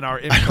improv in our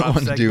improv I don't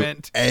want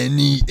segment. to do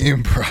any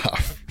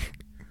improv.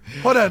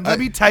 Hold on, let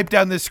me type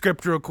down this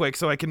script real quick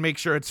so I can make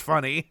sure it's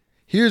funny.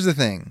 Here's the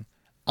thing.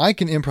 I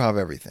can improv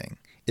everything.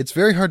 It's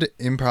very hard to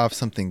improv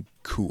something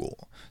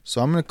cool.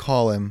 So I'm going to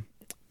call him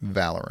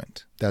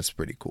Valorant. That's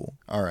pretty cool.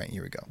 All right,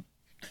 here we go.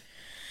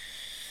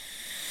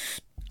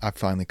 I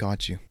finally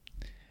caught you.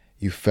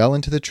 You fell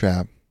into the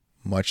trap,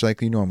 much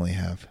like you normally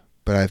have,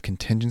 but I have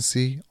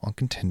contingency on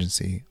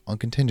contingency on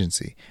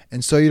contingency.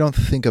 And so you don't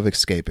think of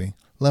escaping.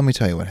 Let me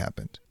tell you what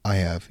happened. I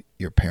have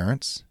your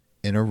parents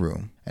in a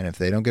room, and if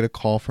they don't get a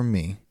call from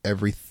me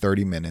every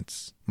 30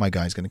 minutes, my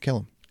guy's going to kill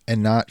them.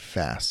 And not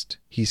fast.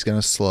 He's going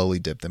to slowly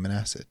dip them in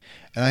acid.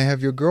 And I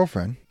have your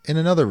girlfriend in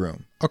another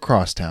room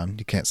across town.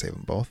 You can't save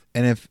them both.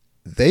 And if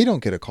they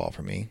don't get a call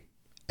from me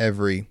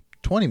every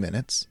 20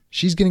 minutes,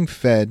 she's getting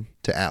fed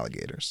to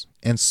alligators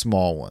and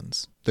small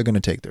ones. They're going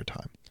to take their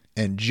time.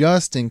 And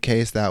just in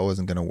case that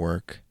wasn't going to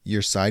work,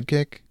 your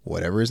sidekick,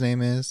 whatever his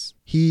name is,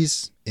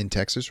 he's in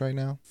Texas right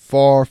now,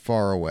 far,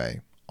 far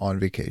away on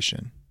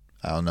vacation.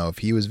 I don't know if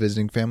he was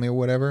visiting family or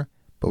whatever,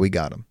 but we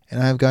got him.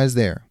 And I have guys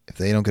there. If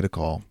they don't get a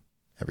call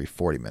every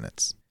 40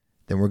 minutes,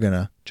 then we're going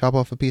to chop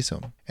off a piece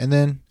of him. And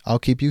then I'll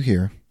keep you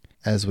here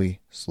as we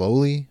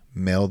slowly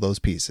mail those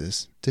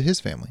pieces to his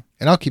family.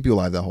 And I'll keep you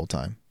alive that whole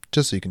time,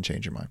 just so you can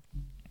change your mind.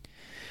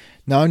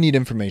 Now I need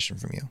information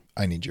from you.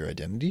 I need your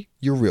identity,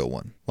 your real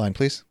one. Line,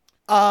 please.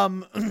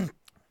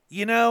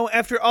 You know,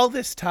 after all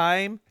this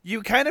time,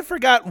 you kind of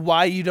forgot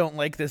why you don't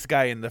like this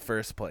guy in the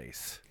first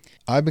place.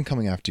 I've been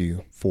coming after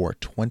you for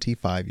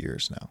 25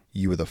 years now.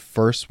 You were the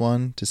first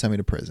one to send me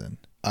to prison.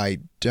 I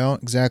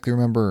don't exactly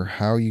remember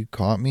how you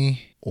caught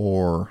me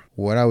or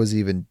what I was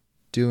even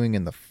doing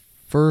in the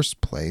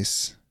first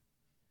place.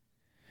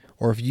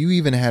 Or if you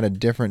even had a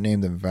different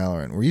name than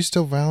Valorant. Were you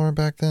still Valorant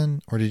back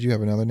then? Or did you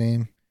have another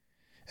name?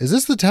 Is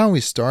this the town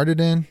we started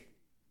in?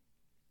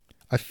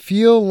 I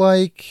feel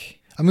like...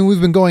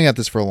 we've been going at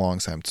this for a long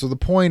time. So the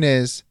point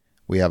is,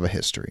 we have a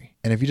history.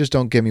 And if you just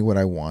don't give me what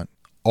I want,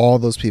 all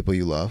those people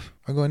you love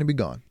are going to be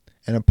gone.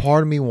 And a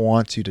part of me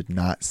wants you to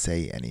not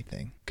say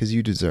anything. Because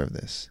you deserve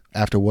this.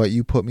 After what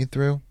you put me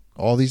through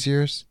all these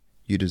years,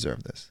 You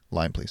deserve this.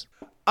 Line, please.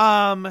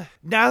 Now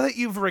that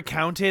you've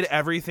recounted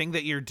everything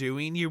that you're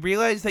doing, you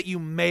realize that you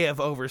may have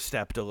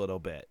overstepped a little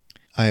bit.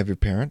 I have your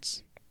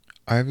parents.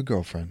 I have your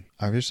girlfriend.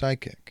 I have your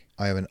sidekick.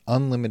 I have an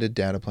unlimited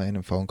data plan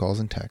and phone calls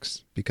and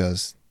texts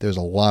because there's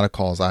a lot of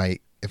calls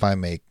if I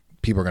make,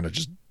 people are going to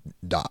just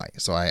die.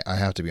 So I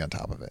have to be on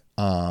top of it.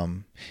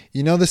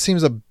 This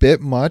seems a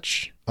bit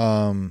much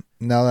now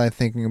that I'm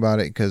thinking about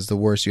it, because the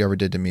worst you ever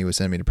did to me was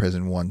send me to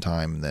prison one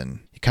time, and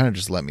then you kind of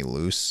just let me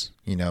loose,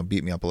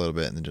 beat me up a little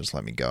bit and then just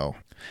let me go.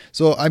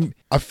 So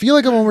I feel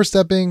like I'm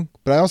overstepping,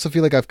 but I also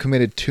feel like I've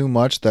committed too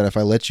much that if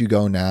I let you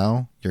go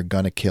now, you're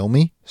going to kill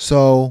me.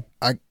 So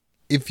I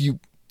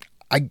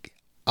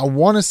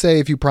want to say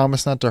if you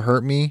promise not to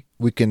hurt me,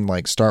 we can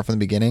start from the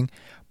beginning.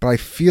 But I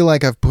feel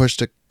like I've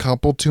pushed a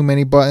couple too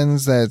many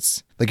buttons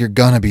that's you're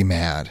going to be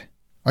mad.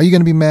 Are you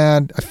going to be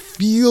mad? I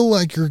feel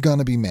like you're going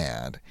to be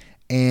mad.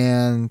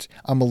 And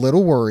I'm a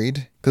little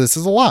worried because this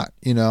is a lot,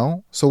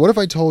 So what if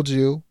I told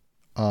you,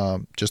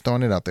 just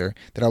throwing it out there,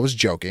 that I was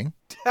joking?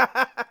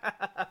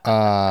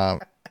 That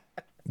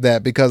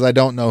because I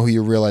don't know who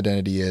your real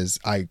identity is,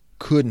 I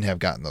couldn't have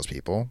gotten those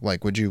people.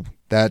 Would you,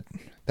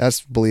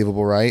 that's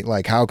believable, right?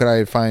 How could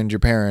I find your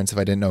parents if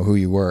I didn't know who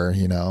you were,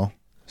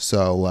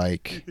 So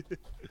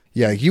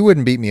yeah, you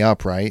wouldn't beat me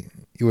up, right?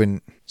 You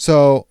wouldn't.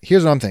 So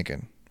here's what I'm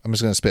thinking. I'm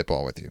just going to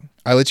spitball with you.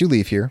 I let you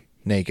leave here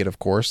naked, of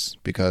course,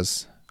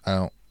 because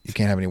you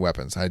can't have any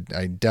weapons. I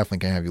definitely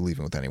can't have you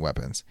leaving with any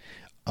weapons.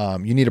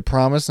 You need a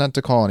promise not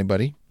to call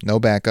anybody, no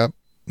backup,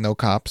 no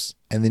cops.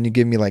 And then you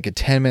give me a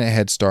 10-minute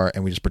head start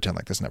and we just pretend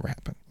like this never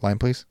happened. Line,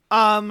 please.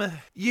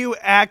 You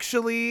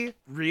actually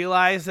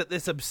realize that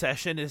this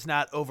obsession is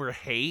not over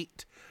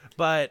hate,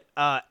 but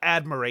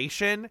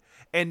admiration.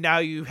 And now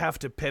you have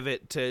to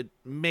pivot to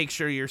make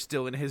sure you're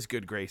still in his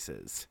good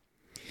graces.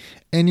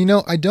 And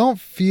I don't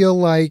feel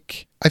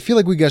like, I feel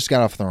like we just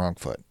got off the wrong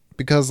foot,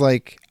 because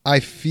I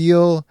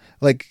feel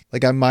like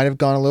I might have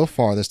gone a little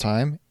far this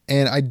time,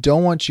 and I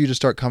don't want you to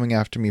start coming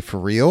after me for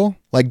real.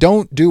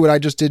 Don't do what I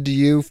just did to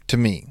you to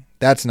me.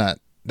 That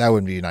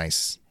wouldn't be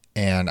nice.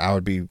 And that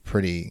would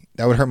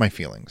hurt my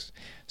feelings.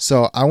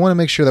 So I want to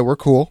make sure that we're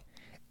cool,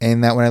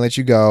 and that when I let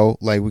you go,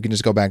 we can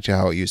just go back to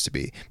how it used to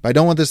be. But I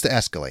don't want this to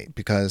escalate,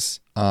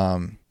 because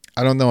I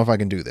don't know if I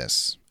can do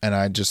this. And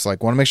I just want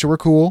to make sure we're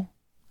cool.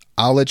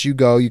 I'll let you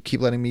go. You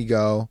keep letting me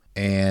go.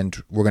 And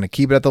we're going to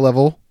keep it at the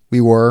level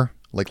we were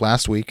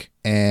last week.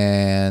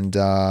 And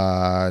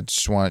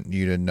just want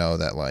you to know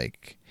that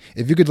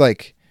if you could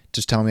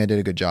just tell me I did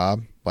a good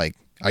job,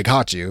 I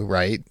got you,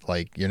 right?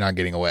 You're not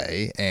getting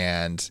away.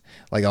 And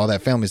all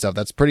that family stuff,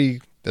 that's pretty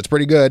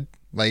good.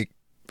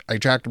 I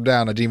tracked him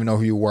down. I didn't even know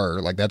who you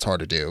were. That's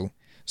hard to do.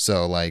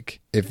 So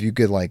if you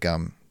could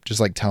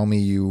just tell me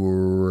you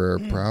were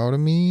proud of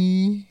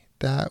me,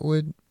 that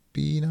would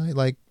be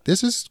nice.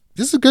 This is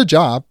a good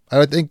job.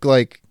 I think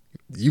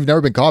you've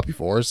never been caught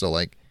before. So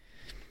I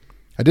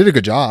did a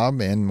good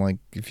job. And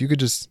if you could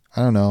just,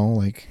 I don't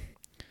know,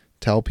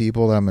 tell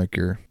people that I'm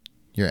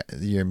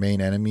your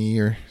main enemy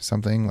or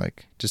something,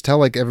 just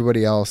tell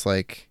everybody else,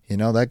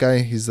 that guy,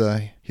 he's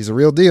a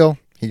real deal.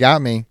 He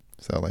got me.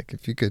 So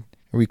if you could,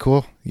 are we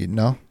cool? You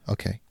know?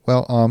 Okay.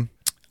 Well,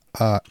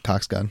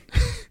 Cox gun.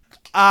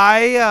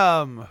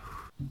 I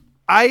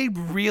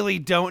really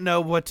don't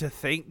know what to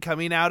think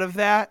coming out of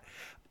that.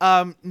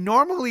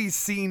 Normally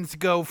scenes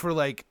go for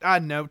 2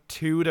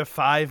 to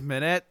 5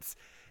 minutes.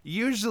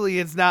 Usually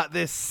it's not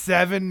this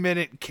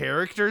 7-minute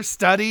character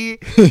study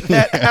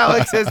that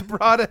Alex has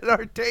brought at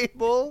our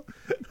table.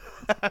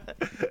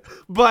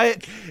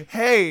 But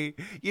hey,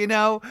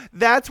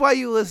 that's why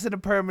you listen to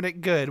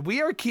Permanent Good.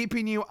 We are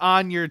keeping you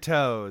on your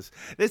toes.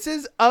 This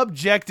is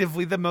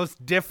objectively the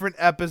most different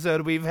episode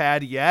we've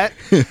had yet.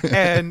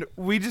 And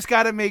we just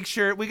got to make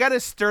sure, we got to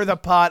stir the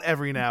pot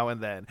every now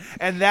and then.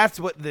 And that's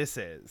what this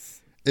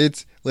is.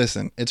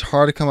 Listen, it's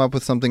hard to come up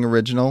with something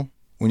original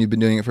when you've been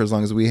doing it for as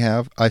long as we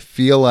have. I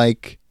feel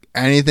like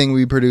anything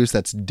we produce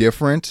that's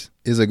different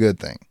is a good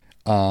thing.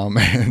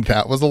 And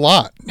that was a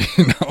lot.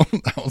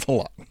 That was a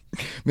lot.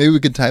 Maybe we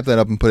could type that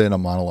up and put it in a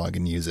monologue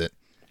and use it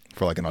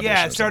for an audition.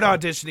 Yeah, start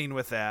auditioning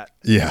with that.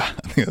 Yeah,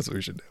 I think that's what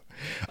we should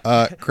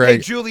do.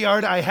 Craig. Hey,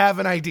 Juilliard, I have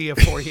an idea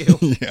for you.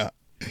 Yeah.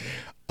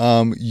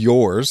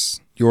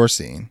 Your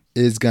scene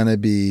is going to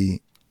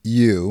be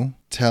you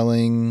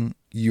telling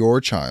your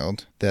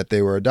child that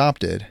they were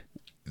adopted.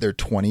 They're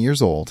 20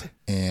 years old,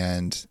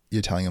 and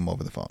you're telling them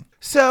over the phone.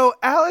 So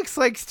Alex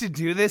likes to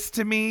do this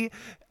to me,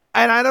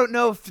 and I don't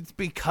know if it's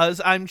because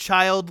I'm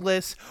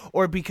childless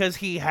or because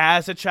he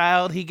has a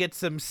child. He gets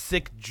some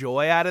sick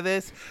joy out of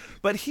this,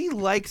 but he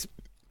likes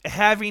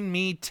having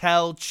me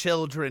tell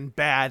children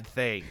bad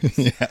things.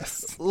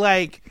 Yes.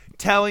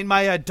 Telling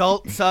my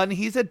adult son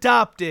he's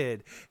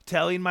adopted.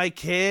 Telling my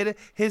kid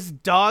his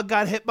dog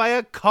got hit by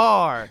a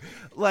car.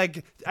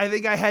 I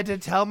think I had to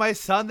tell my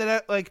son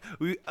that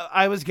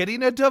I was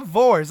getting a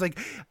divorce.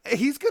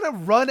 He's going to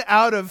run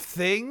out of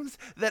things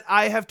that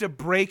I have to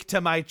break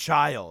to my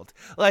child.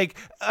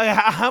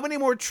 How many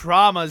more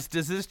traumas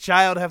does this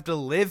child have to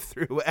live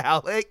through,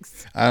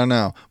 Alex? I don't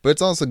know. But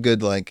it's also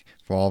good,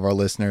 for all of our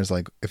listeners,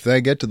 like if they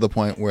get to the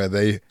point where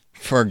they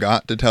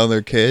forgot to tell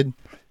their kid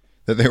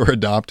that they were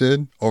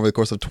adopted over the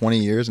course of 20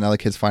 years, now the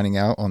kid's finding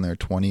out on their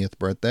 20th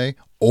birthday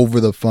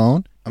over the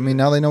phone, I mean,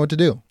 now they know what to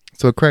do.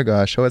 So Craig,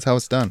 show us how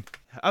it's done.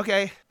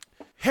 Okay.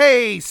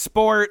 Hey,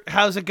 sport,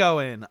 how's it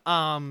going?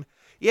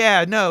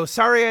 Yeah, no,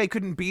 sorry I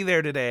couldn't be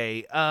there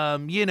today.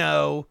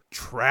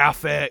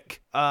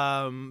 Traffic.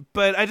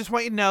 But I just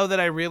want you to know that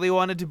I really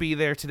wanted to be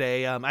there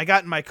today. I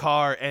got in my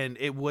car and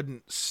it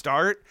wouldn't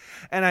start,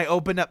 and I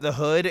opened up the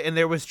hood and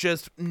there was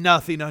just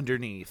nothing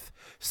underneath.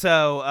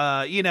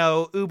 So,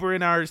 Uber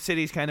in our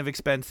city is kind of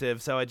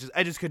expensive, so I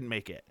just couldn't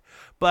make it.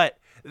 But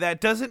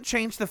that doesn't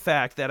change the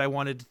fact that I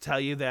wanted to tell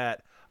you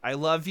that I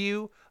love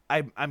you.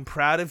 I'm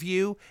proud of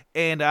you,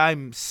 and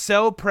I'm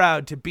so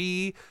proud to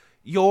be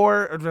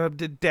your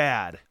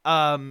dad.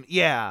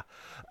 Yeah.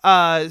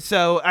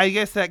 So I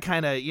guess that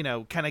kind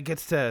of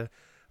gets to,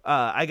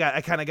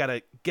 I kind of got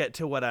to get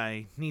to what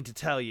I need to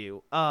tell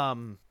you.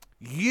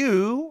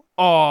 You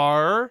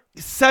are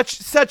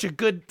such a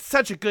good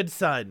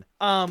son.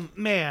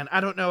 Man,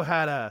 I don't know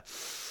how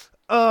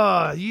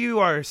to, you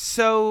are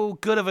so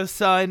good of a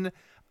son.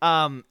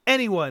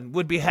 Anyone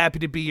would be happy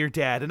to be your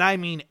dad, and I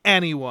mean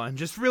anyone.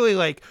 Just really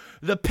like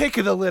the pick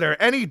of the litter.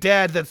 Any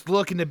dad that's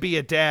looking to be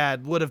a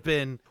dad would have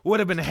been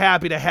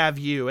happy to have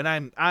you,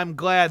 and I'm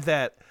glad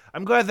that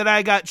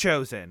I got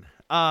chosen.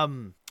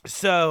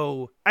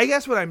 So I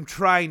guess what I'm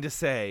trying to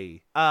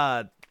say,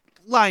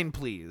 line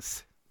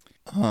please.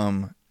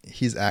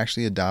 He's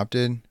actually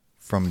adopted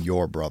from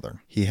your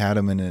brother. He had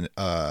him in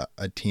a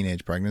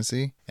teenage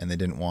pregnancy, and they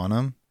didn't want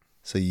him.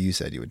 So you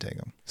said you would take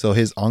him. So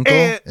his uncle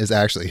is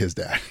actually his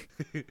dad.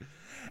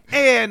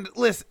 And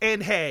listen,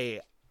 and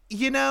hey,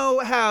 you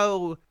know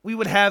how we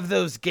would have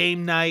those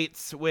game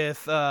nights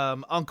with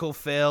Uncle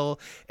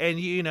Phil, and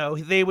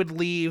they would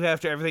leave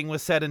after everything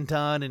was said and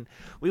done, and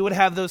we would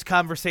have those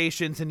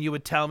conversations, and you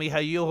would tell me how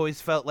you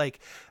always felt like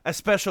a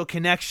special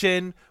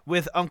connection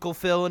with Uncle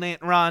Phil and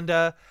Aunt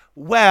Rhonda.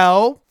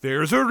 Well,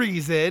 there's a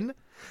reason.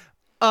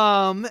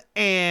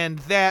 And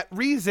that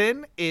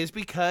reason is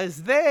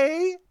because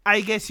they,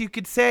 I guess you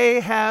could say,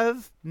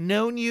 have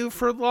known you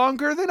for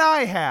longer than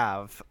I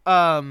have.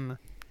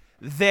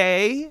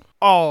 They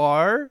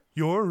are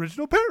your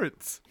original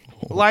parents.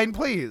 Line,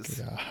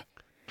 please.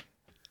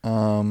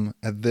 Yeah.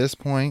 At this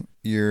point,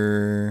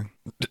 you're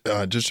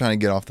just trying to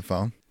get off the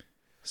phone.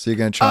 So you're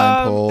going to try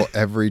and pull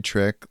every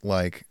trick,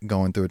 like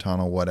going through a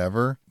tunnel,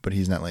 whatever, but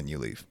he's not letting you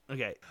leave.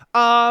 Okay.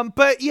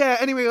 But yeah,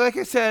 anyway, like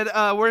I said,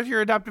 we're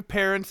your adoptive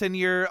parents, and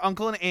your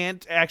uncle and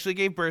aunt actually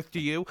gave birth to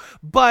you.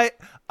 But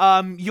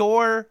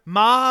your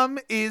mom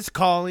is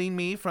calling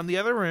me from the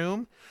other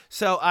room,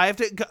 so I have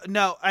to go.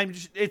 No,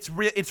 it's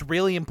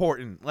really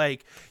important.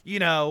 Like,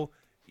 mom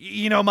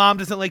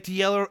doesn't like to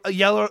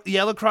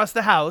yell across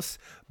the house,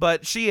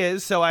 but she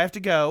is, so I have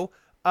to go.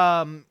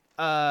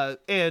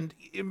 And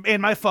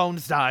my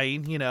phone's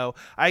dying,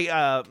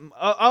 I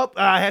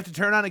have to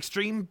turn on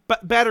extreme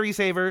battery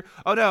saver.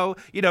 Oh no,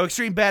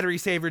 extreme battery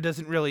saver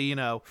doesn't really,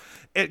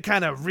 it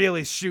kind of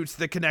really shoots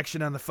the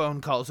connection on the phone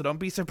call. So don't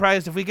be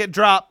surprised if we get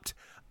dropped.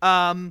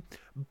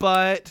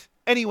 But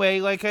anyway,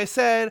 like I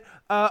said,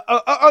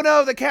 oh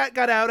no, the cat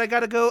got out. I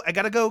gotta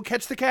go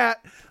catch the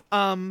cat.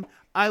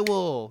 I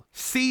will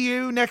see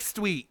you next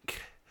week.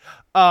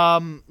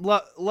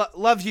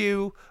 Love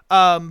you.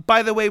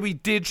 By the way, we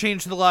did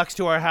change the locks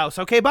to our house.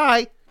 Okay,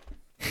 bye.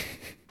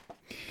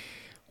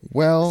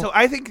 Well, so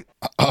I think,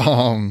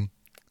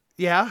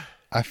 yeah,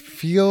 I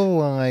feel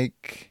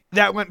like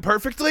that went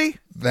perfectly.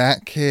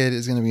 That kid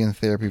is going to be in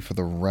therapy for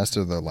the rest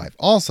of their life.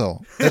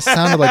 Also, it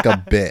sounded like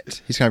a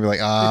bit. He's going to be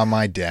like,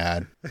 my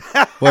dad.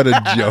 What a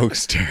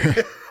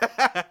jokester.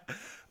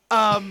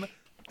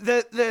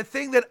 The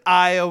thing that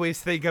I always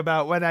think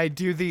about when I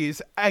do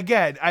these,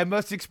 again, I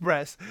must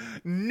express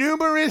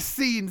numerous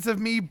scenes of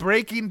me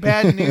breaking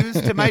bad news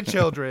to my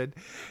children,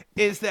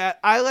 is that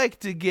I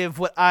like to give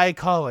what I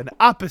call an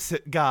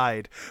opposite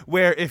guide,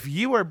 where if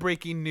you are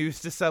breaking news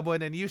to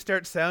someone and you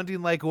start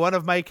sounding like one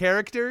of my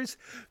characters,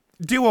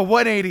 do a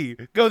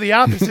 180, go the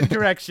opposite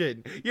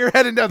direction. You're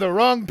heading down the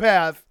wrong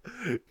path.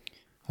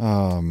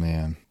 Oh,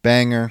 man.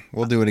 Banger.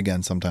 We'll do it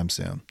again sometime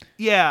soon.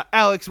 Yeah.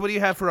 Alex, what do you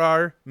have for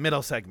our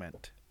middle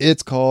segment?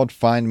 It's called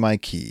Find My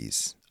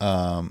Keys,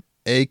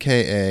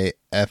 aka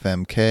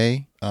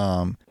FMK.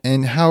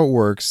 And how it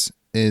works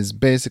is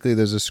basically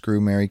there's a screw,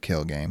 marry,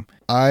 kill game.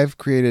 I've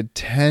created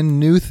 10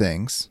 new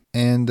things,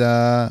 and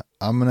I'm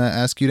going to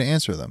ask you to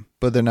answer them,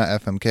 but they're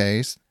not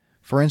FMKs.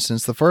 For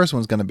instance, the first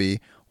one's going to be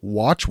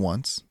watch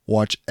once,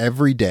 watch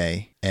every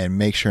day, and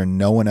make sure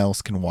no one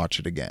else can watch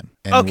it again.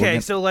 And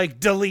okay, so like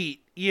delete.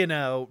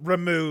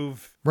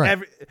 Remove. Right.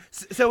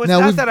 So it's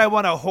not that I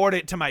want to hoard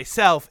it to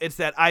myself. It's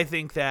that I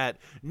think that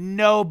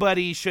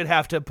nobody should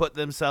have to put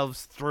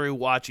themselves through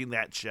watching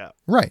that show.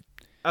 Right.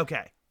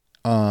 Okay.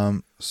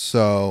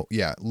 So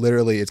yeah,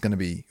 literally it's going to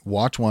be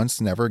watch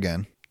once, never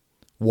again.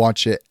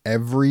 Watch it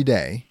every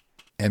day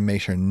and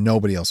make sure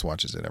nobody else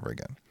watches it ever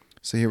again.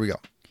 So here we go.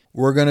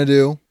 We're going to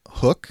do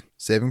Hook,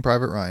 Saving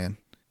Private Ryan,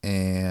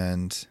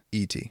 and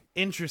E.T.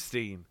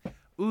 Interesting.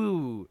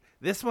 Ooh,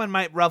 this one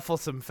might ruffle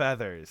some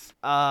feathers.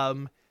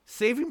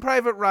 Saving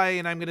Private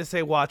Ryan, I'm gonna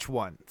say watch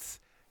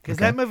once because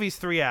that movie's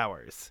 3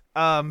 hours.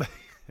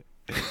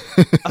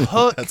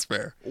 Hook. That's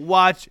fair.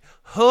 Watch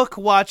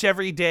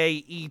every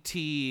day.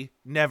 E.T.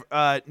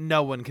 Never.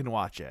 No one can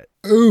watch it.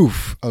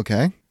 Oof.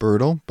 Okay.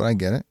 Brutal, but I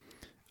get it.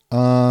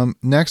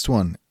 Next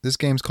one. This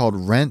game's called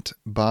Rent,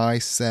 Buy,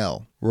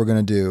 Sell. We're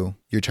going to do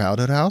your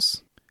childhood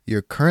house,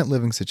 your current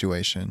living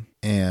situation,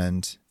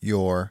 and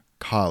your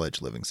college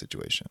living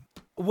situation.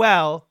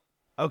 Well,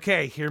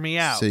 okay, hear me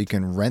out. So you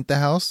can rent the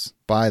house,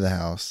 buy the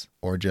house,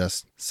 or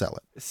just sell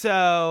it.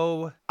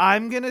 So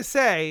I'm going to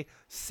say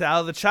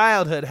sell the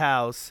childhood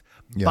house,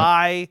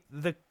 buy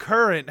the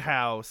current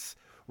house,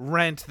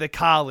 rent the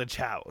college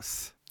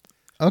house.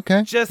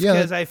 Okay. Just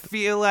because I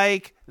feel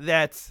like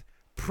that's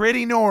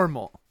pretty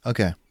normal.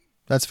 Okay.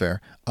 That's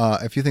fair.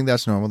 If you think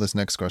that's normal, this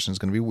next question is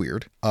going to be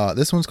weird.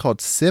 This one's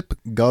called Sip,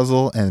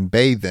 Guzzle, and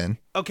Bathe In.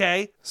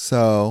 Okay.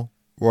 So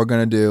we're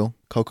going to do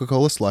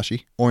Coca-Cola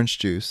slushy, orange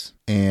juice,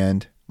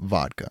 and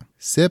vodka.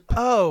 Sip,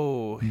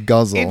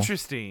 guzzle,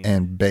 interesting,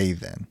 and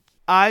bathe in.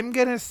 I'm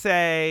going to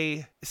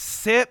say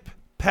sip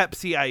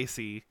Pepsi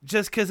Icy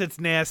just because it's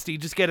nasty.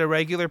 Just get a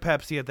regular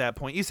Pepsi at that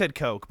point. You said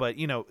Coke, but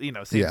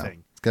same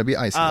thing. It's got to be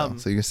icy though,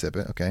 so you can sip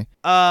it. Okay.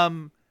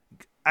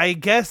 I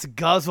guess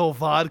guzzle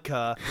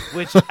vodka,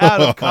 which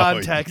out of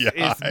context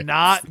is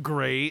not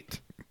great.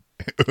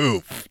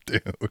 Oof,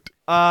 dude.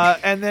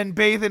 And then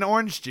bathe in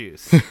orange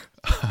juice.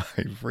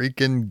 I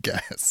freaking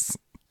guess.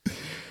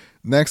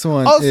 Next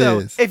one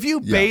also, is... if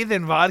you bathe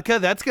in vodka,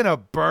 that's going to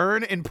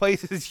burn in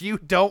places you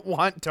don't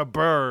want to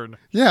burn.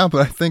 Yeah,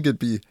 but I think you'd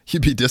be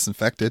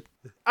disinfected.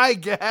 I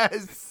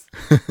guess.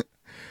 All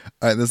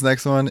right, this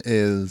next one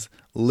is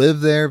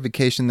live there,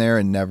 vacation there,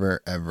 and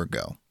never, ever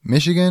go.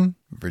 Michigan,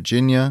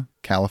 Virginia,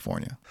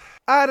 California.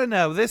 I don't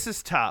know. This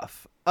is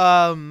tough.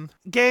 Gang,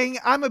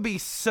 I'm going to be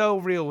so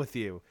real with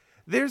you.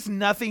 There's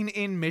nothing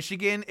in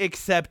Michigan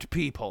except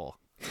people.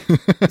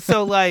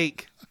 So,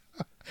 like...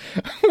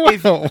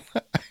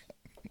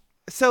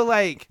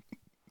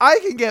 I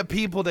can get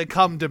people to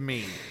come to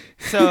me.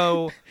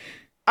 So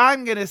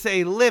I'm going to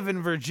say live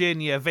in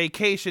Virginia,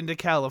 vacation to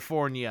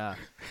California,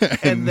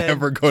 and then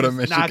never go to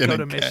Michigan. Not go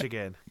to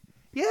Michigan.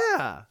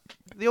 Yeah.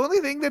 The only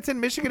thing that's in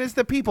Michigan is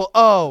the people.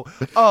 Oh,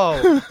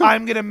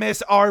 I'm going to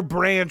miss our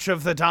branch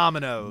of the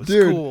Domino's.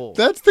 Dude, cool.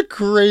 That's the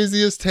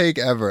craziest take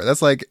ever.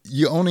 That's like,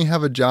 you only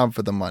have a job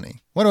for the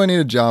money. What do I need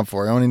a job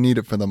for? I only need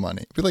it for the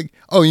money. Be like,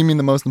 oh, you mean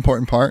the most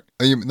important part?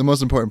 The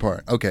most important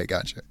part. Okay,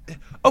 gotcha.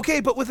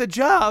 Okay, but with a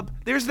job,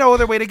 there's no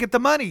other way to get the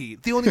money.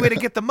 The only way to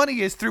get the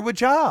money is through a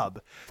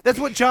job. That's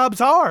what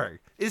jobs are,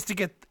 is to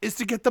get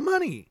the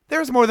money.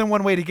 There's more than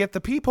one way to get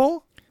the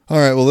people. All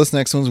right, well, this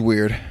next one's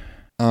weird.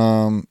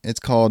 It's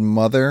called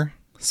Mother,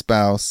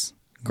 Spouse,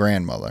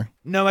 Grandmother.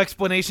 No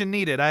explanation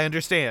needed. I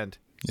understand.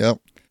 Yep.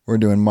 We're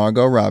doing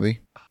Margot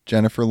Robbie,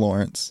 Jennifer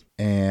Lawrence,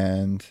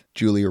 and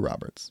Julia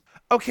Roberts.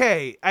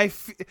 Okay.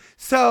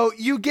 So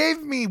you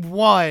gave me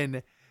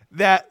one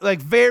that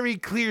like very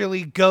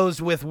clearly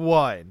goes with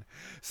one.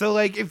 So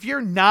like if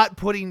you're not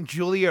putting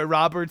Julia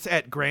Roberts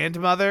at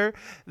grandmother,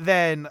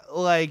 then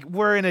like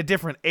we're in a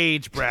different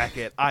age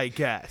bracket, I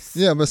guess.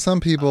 Yeah, but some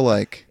people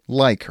like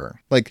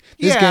her. Like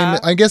this game,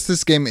 I guess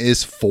this game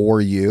is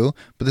for you,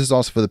 but this is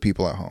also for the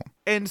people at home.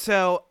 And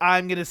so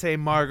I'm going to say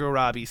Margot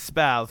Robbie's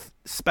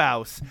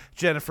spouse,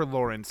 Jennifer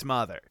Lawrence's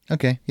mother.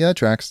 Okay, yeah, that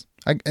tracks.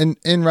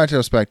 In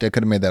retrospect, I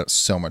could have made that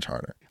so much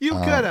harder. You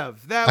could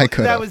have.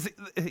 That was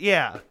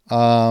yeah.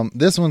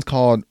 This one's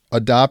called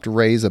Adopt,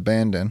 Raise,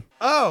 Abandon.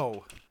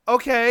 Oh,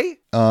 okay.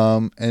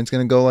 And it's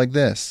gonna go like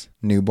this: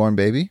 newborn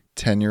baby,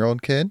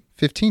 10-year-old kid,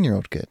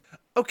 15-year-old kid.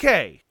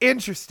 Okay,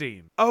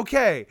 interesting.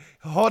 Okay,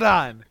 hold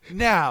on.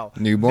 Now,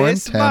 newborn,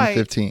 10,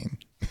 15.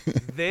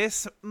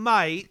 This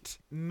might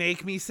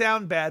make me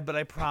sound bad, but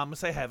I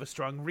promise I have a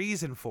strong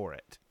reason for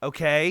it.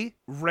 Okay,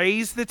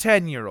 raise the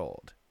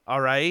 10-year-old.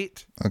 All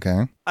right.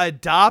 Okay.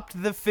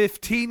 Adopt the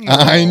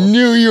 15-year-old. I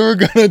knew you were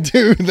going to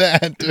do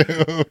that,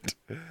 dude.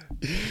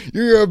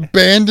 You're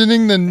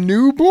abandoning the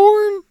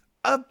newborn?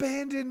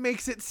 Abandon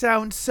makes it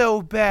sound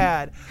so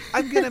bad.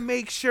 I'm going to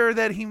make sure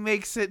that he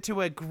makes it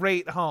to a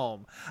great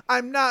home.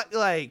 I'm not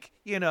like,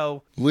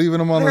 leaving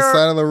him on the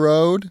side of the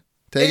road,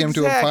 taking him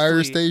to a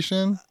fire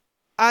station.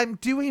 I'm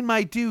doing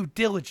my due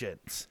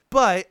diligence.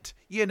 But,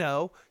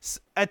 a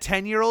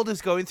 10-year-old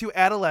is going through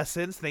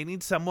adolescence. They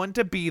need someone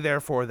to be there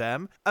for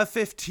them. A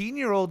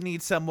 15-year-old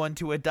needs someone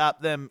to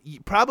adopt them,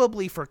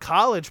 probably for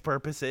college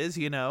purposes.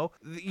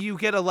 You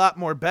get a lot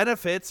more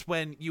benefits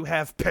when you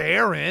have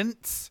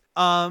parents.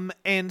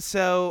 And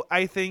so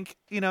I think,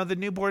 the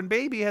newborn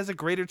baby has a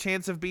greater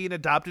chance of being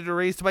adopted or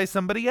raised by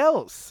somebody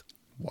else.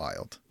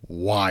 Wild.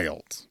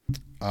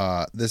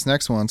 This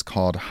next one's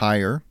called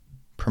Hire,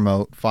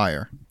 Promote,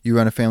 Fire. You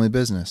run a family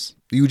business.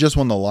 You just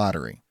won the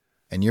lottery.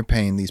 And you're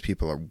paying these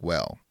people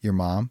well. Your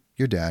mom,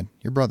 your dad,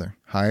 your brother.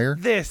 Hire,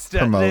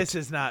 promote, this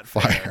is not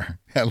fair. Fire.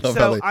 I love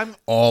how they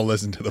all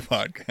listen to the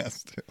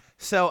podcast.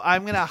 So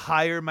I'm going to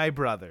hire my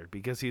brother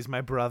because he's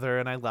my brother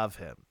and I love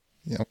him.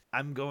 Yep.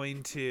 I'm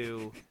going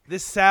to.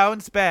 This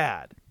sounds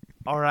bad.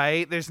 All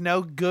right. There's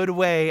no good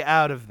way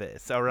out of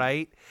this. All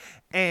right.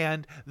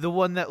 And the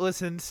one that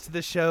listens to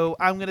the show,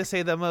 I'm going to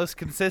say the most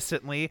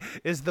consistently,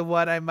 is the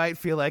one I might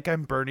feel like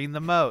I'm burning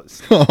the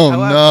most. Oh,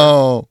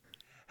 no.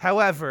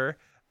 However,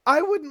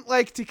 I wouldn't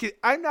like to.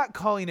 I'm not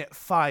calling it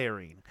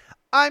firing.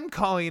 I'm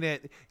calling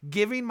it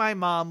giving my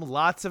mom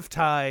lots of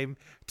time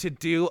to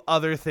do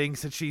other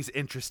things that she's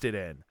interested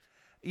in.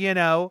 You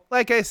know,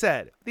 like I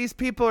said, these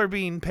people are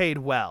being paid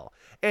well.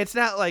 It's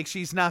not like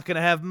she's not going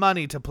to have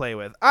money to play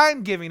with.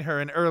 I'm giving her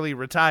an early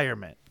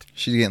retirement.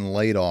 She's getting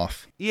laid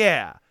off.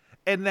 Yeah.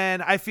 And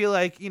then I feel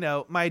like,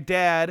 my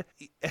dad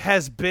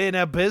has been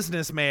a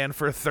businessman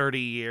for 30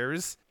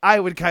 years. I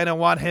would kind of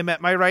want him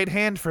at my right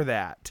hand for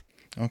that.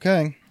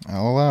 Okay,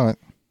 I'll allow it.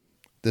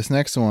 This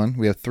next one,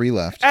 we have 3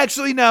 left.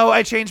 Actually, no,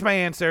 I changed my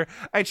answer.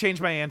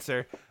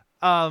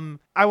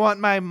 I want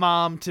my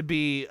mom to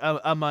be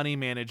a money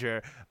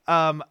manager.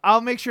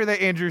 I'll make sure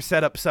that Andrew's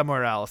set up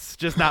somewhere else,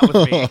 just not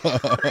with me.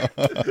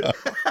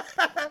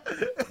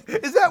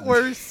 Is that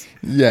worse?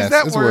 Yes,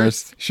 it's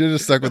worse. Should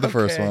have stuck with the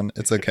first one.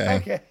 It's okay.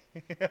 Okay.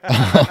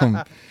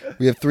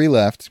 We have 3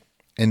 left.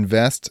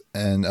 Invest,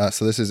 and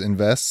so this is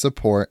invest,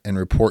 support, and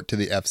report to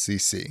the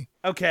FCC.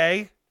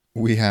 Okay.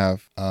 We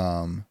have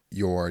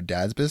your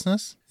dad's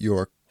business,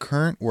 your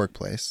current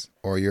workplace,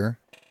 or your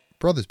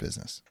brother's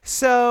business.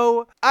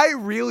 So I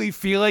really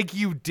feel like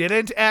you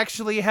didn't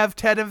actually have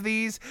 10 of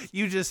these.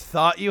 You just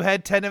thought you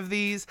had 10 of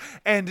these.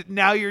 And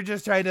now you're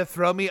just trying to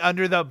throw me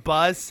under the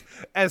bus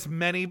as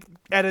many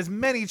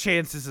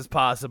chances as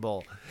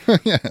possible.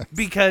 Yes,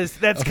 because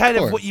that's of kind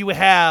course. of what you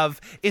have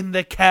in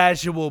the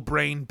casual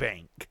brain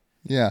bank.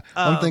 Yeah.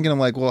 I'm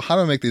like, well, how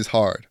do I make these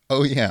hard?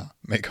 Oh, yeah.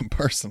 Make them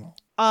personal.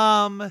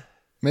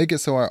 Make it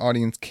so our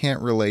audience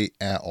can't relate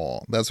at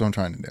all. That's what I'm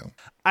trying to do.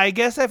 I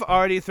guess I've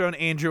already thrown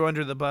Andrew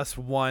under the bus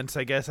once.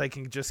 I guess I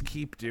can just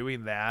keep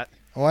doing that.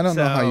 Oh, I don't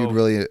know how you'd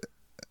really,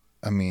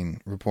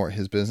 report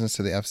his business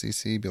to the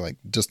FCC. Be like,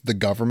 just the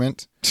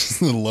government,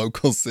 just the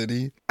local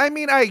city. I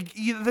mean,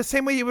 the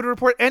same way you would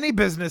report any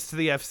business to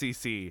the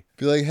FCC.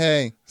 Be like,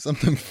 hey,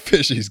 something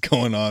fishy's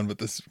going on with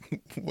this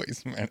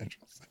waste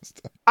management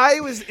system. I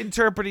was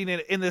interpreting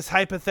it in this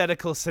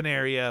hypothetical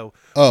scenario.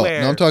 Oh,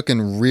 where, no, I'm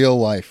talking real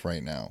life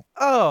right now.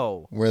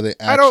 Oh, where they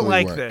actually I don't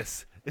like work.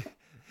 this.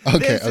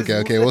 Okay.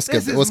 We'll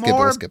skip it. We'll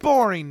skip it.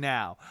 Boring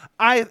now.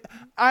 I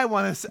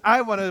want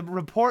to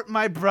report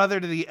my brother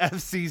to the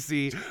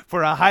FCC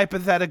for a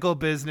hypothetical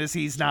business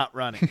he's not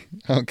running.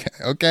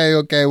 Okay.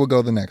 We'll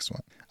go to the next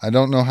one. I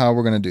don't know how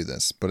we're going to do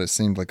this, but it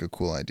seemed like a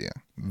cool idea.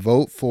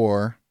 Vote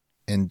for,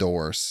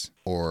 endorse,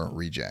 or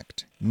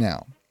reject.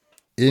 Now,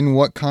 in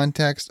what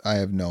context? I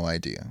have no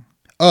idea.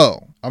 Oh,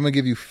 I'm going to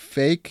give you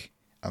fake,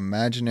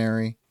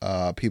 imaginary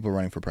people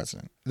running for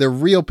president. They're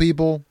real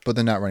people, but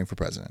they're not running for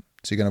president.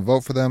 So you're going to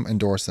vote for them,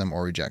 endorse them,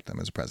 or reject them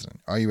as president.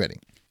 Are you ready?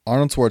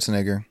 Arnold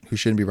Schwarzenegger, who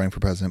shouldn't be running for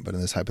president, but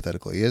in this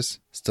hypothetical he is.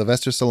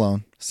 Sylvester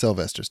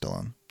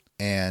Stallone,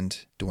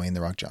 and Dwayne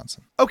 "The Rock"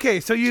 Johnson. Okay,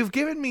 so you've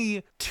given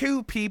me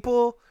 2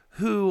 people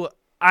who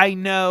I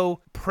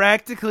know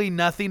practically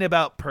nothing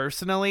about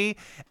personally,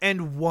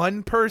 and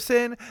 1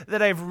 person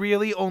that I've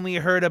really only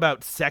heard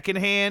about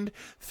secondhand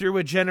through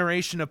a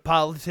generation of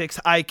politics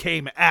I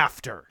came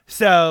after.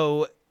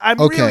 So I'm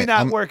really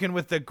not working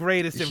with the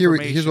greatest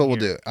information. Here's what we'll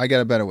do. I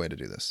got a better way to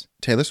do this.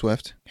 Taylor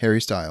Swift,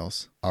 Harry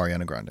Styles,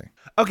 Ariana Grande.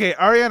 Okay,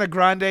 Ariana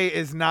Grande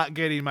is not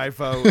getting my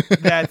vote.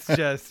 That's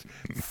just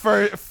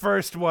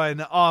first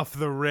one off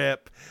the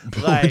rip.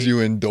 Like, would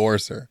you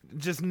endorse her?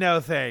 Just no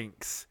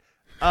thanks.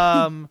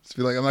 Just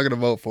be like, I'm not going to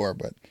vote for her,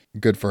 but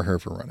good for her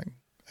for running,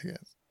 I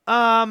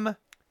guess.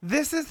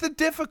 This is the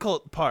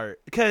difficult part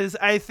because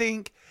I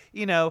think,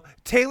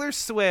 Taylor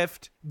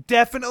Swift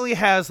definitely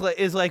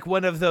is like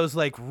one of those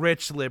like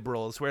rich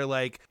liberals where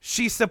like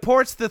she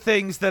supports the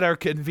things that are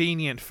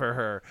convenient for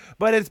her,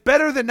 but it's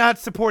better than not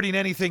supporting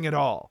anything at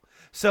all.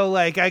 So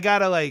like I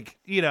gotta like,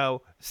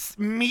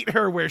 meet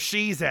her where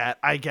she's at,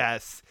 I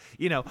guess.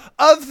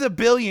 Of the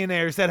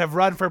billionaires that have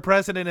run for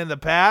president in the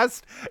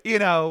past,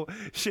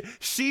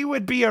 she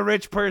would be a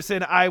rich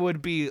person I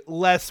would be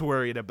less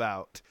worried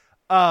about.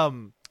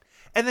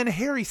 And then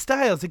Harry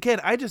Styles, again,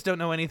 I just don't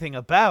know anything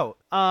about.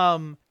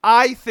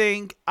 I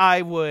think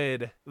I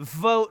would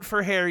vote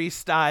for Harry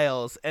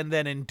Styles and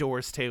then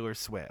endorse Taylor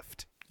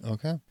Swift.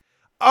 Okay.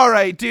 All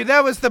right, dude,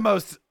 that was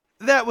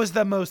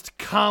the most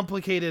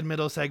complicated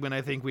middle segment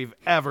I think we've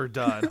ever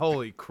done.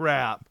 Holy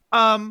crap.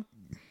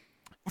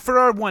 For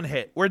our one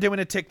hit, we're doing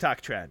a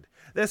TikTok trend.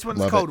 This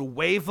one's called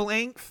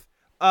Wavelength.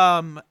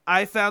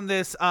 I found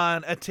this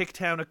on a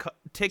TikTok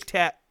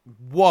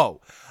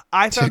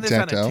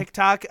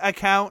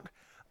account.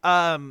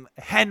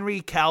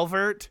 Henry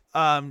Calvert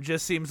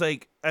just seems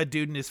like a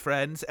dude and his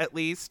friends, at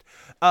least.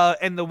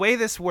 And the way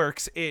this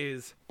works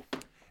is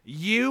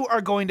you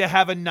are going to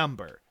have a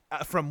number.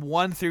 from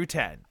 1 through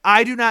 10.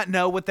 I do not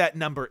know what that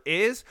number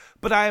is,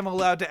 but I am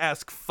allowed to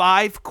ask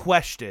 5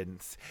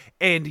 questions,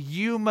 and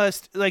you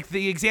must, like,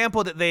 the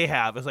example that they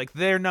have is like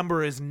their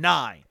number is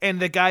 9, and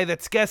the guy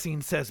that's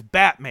guessing says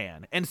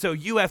Batman, and so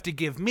you have to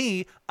give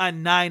me a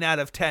 9 out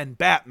of 10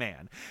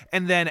 Batman,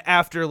 and then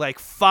after like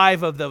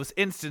 5 of those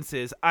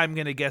instances, I'm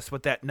gonna guess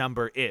what that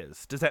number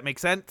is. Does that make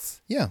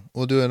sense? Yeah,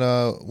 we'll do it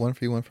 1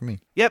 for you, 1 for me.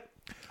 Yep.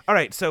 All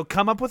right, so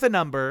come up with a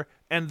number,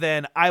 and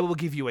then I will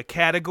give you a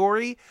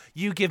category.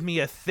 You give me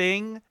a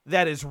thing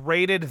that is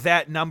rated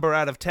that number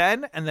out of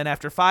 10, and then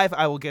after 5,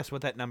 I will guess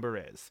what that number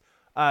is.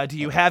 Do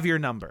you have your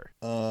number?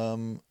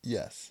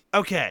 Yes.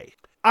 Okay.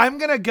 I'm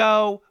going to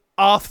go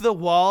off the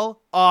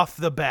wall, off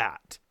the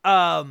bat.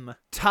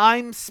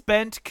 Time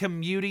spent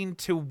commuting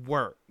to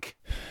work.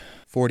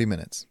 40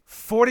 minutes.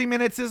 40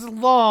 minutes is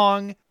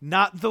long,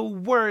 not the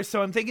worst,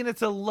 so I'm thinking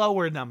it's a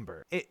lower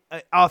number.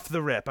 Off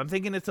the rip, I'm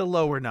thinking it's a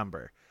lower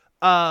number.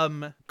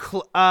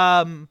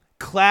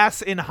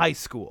 Class in high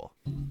school.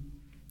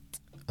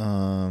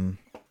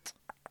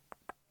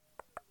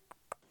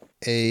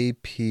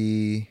 AP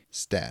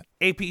Stat.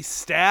 AP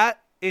Stat?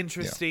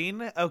 Interesting.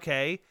 Yeah.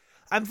 Okay.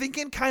 I'm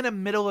thinking kind of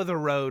middle of the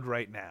road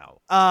right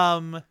now.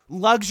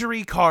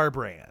 Luxury car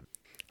brand.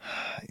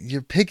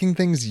 You're picking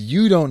things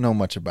you don't know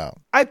much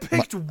about. I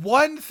picked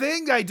one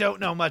thing I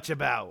don't know much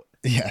about.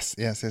 Yes,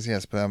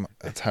 but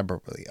it's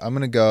hyperbole. I'm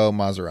going to go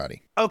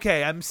Maserati.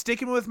 Okay, I'm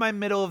sticking with my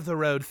middle of the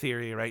road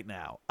theory right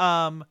now.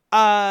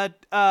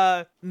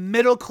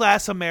 Middle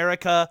class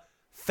America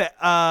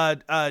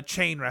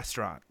chain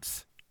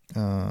restaurants.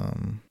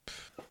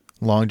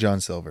 Long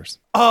John Silver's.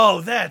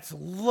 Oh, that's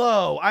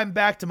low. I'm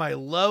back to my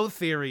low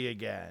theory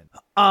again.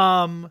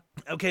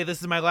 Okay,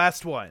 this is my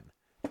last one.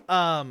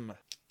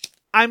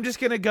 I'm just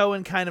going to go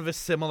in kind of a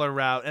similar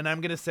route, and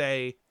I'm going to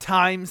say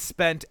time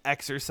spent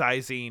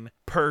exercising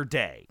per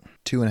day.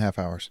 2.5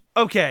 hours.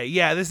 Okay,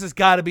 yeah, this has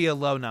got to be a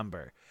low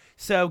number.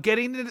 So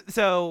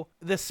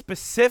the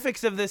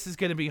specifics of this is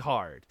going to be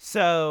hard.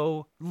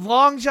 So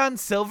Long John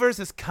Silver's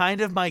is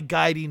kind of my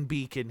guiding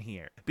beacon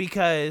here,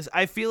 because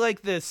I feel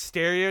like the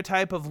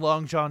stereotype of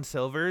Long John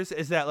Silver's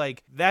is that,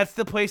 like, that's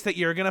the place that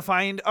you're going to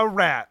find a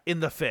rat in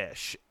the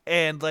fish.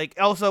 And, like,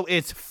 also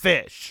it's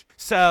fish.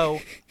 So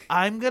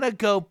I'm going to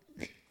go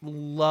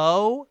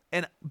low,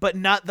 but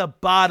not the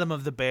bottom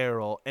of the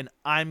barrel, and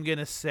I'm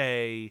gonna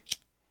say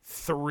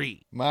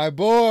 3. My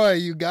boy,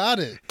 you got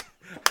it.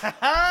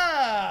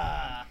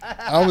 I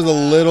was a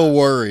little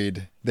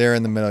worried there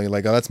in the middle. You're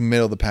like, oh, that's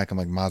middle of the pack. I'm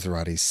like,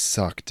 Maseratis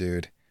suck,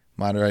 dude.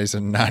 Maseratis are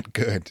not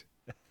good.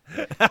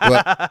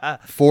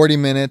 But 40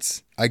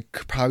 minutes, I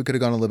probably could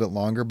have gone a little bit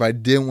longer, but I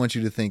didn't want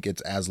you to think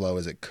it's as low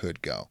as it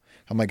could go.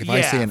 I'm like, if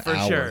I say an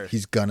hour, sure,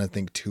 he's gonna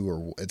think 2,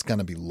 or it's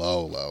gonna be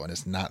low, and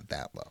it's not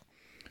that low.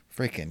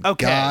 Freaking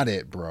okay. Got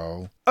it,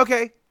 bro.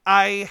 Okay,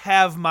 I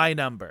have my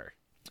number.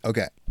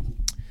 Okay.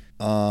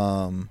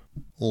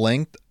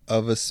 Length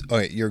of a...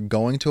 Okay, you're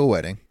going to a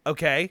wedding.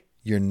 Okay.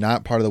 You're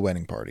not part of the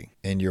wedding party.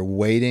 And you're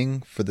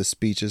waiting for the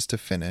speeches to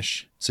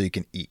finish so you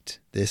can eat.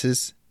 This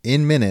is,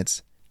 in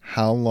minutes,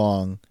 how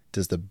long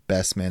does the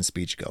best man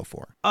speech go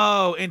for?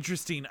 Oh,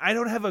 interesting. I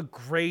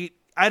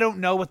don't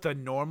know what the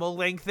normal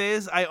length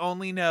is. I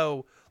only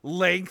know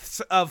lengths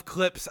of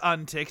clips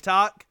on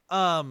TikTok.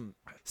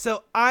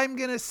 So I'm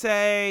going to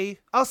say,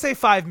 I'll say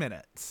 5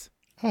 minutes.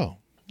 Oh,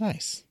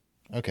 nice.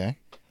 Okay.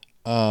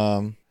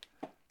 You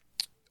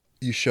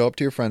show up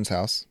to your friend's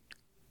house.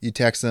 You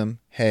text them,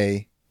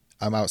 hey,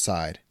 I'm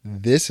outside.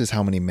 This is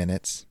how many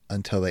minutes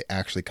until they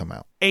actually come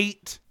out.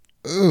 8.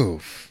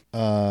 Oof.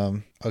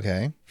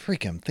 Okay.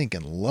 Freaking, I'm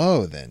thinking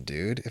low then,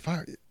 dude.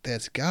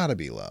 That's gotta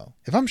be low.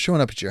 If I'm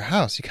showing up at your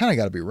house, you kind of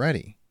gotta be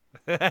ready.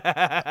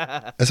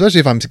 Especially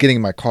if I'm getting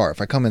in my car.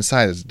 If I come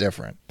inside, it's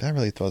different. That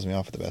really throws me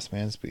off at the best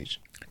man speech.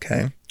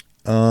 Okay.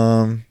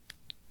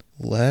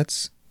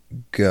 Let's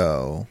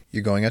go.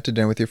 You're going out to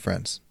dinner with your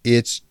friends.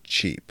 It's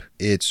cheap.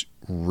 It's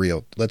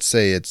real. Let's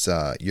say it's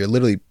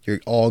you're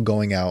all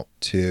going out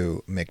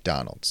to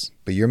McDonald's,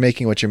 but you're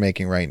making what you're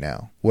making right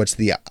now. What's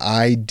the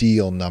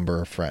ideal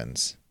number of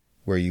friends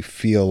where you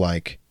feel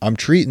like I'm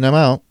treating them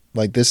out?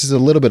 Like, this is a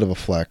little bit of a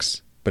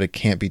flex, but it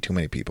can't be too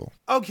many people.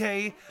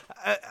 Okay.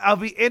 I'll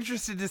be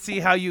interested to see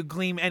how you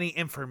glean any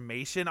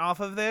information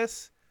off of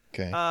this.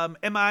 Okay.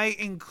 Am I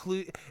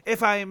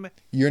if I'm...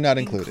 You're not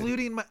included.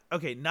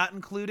 Not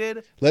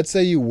included. Let's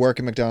say you work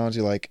at McDonald's.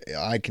 You're like,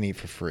 I can eat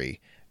for free,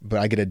 but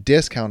I get a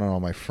discount on all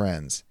my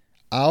friends.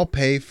 I'll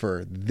pay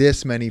for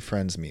this many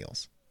friends'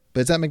 meals.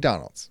 But it's at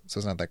McDonald's, so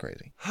it's not that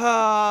crazy.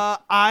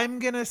 I'm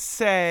going to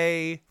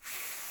say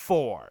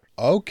 4.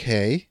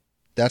 Okay.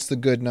 That's the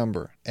good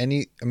number.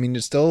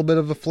 It's still a bit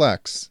of a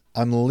flex.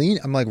 I'm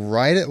like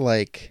right at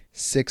like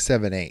 6,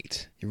 7,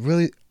 8.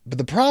 But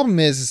the problem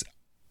is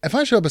if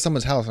I show up at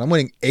someone's house and I'm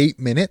waiting 8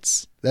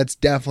 minutes, that's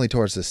definitely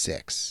towards the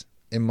 6.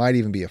 It might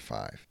even be a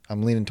 5.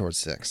 I'm leaning towards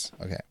 6.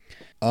 Okay.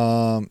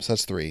 So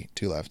that's 3,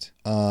 2 left.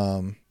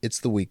 It's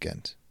the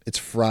weekend. It's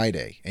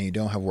Friday and you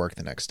don't have work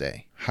the next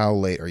day. How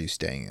late are you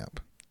staying up?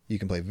 You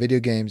can play video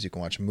games. You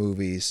can watch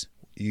movies.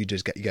 You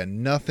got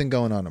nothing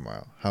going on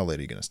tomorrow. How late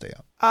are you gonna stay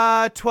up?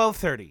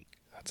 12:30.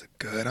 That's a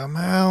good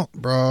amount,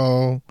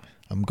 bro.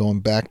 I'm going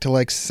back to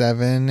like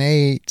 7,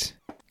 8.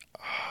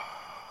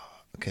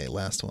 Okay,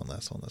 last one.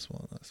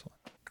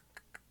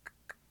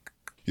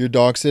 You're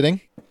dog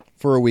sitting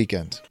for a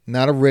weekend.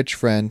 Not a rich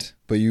friend,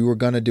 but you were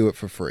gonna do it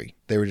for free.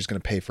 They were just gonna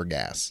pay for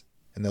gas.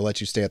 And they'll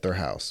let you stay at their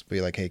house.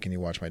 Be like, hey, can you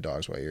watch my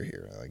dogs while you're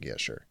here? They're like, yeah,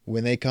 sure.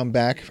 When they come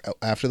back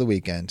after the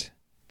weekend,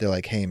 they're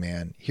like, hey,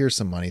 man, here's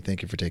some money.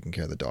 Thank you for taking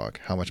care of the dog.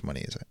 How much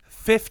money is it?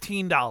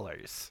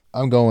 $15.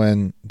 I'm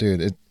going,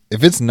 dude,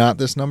 if it's not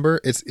this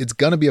number, it's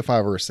going to be a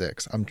 5 or a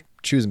 6. I'm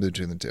choosing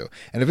between the two.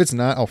 And if it's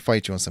not, I'll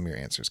fight you on some of your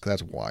answers because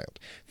that's wild.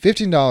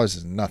 $15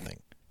 is nothing.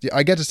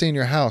 I get to stay in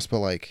your house, but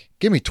like,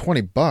 give me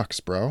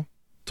 $20, bro.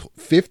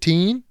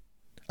 15?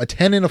 A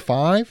 10 and a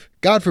 5?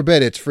 God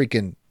forbid it's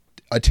freaking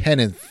a 10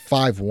 and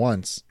 5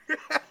 once.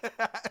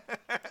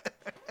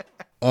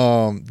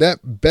 That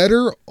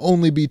better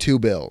only be 2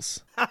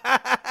 bills. I'm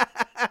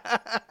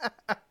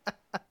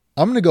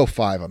going to go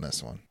 5 on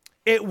this one.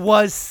 It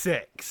was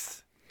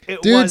 6.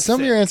 Dude,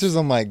 some of your answers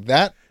I'm like,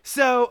 that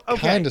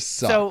kind of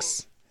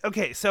sucks.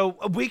 So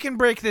we can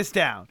break this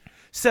down.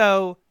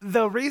 So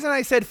the reason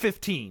I said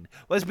 15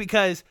 was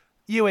because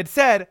you had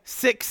said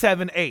 6,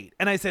 7, 8.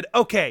 And I said,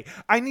 okay,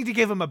 I need to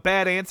give him a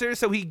bad answer.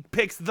 So he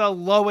picks the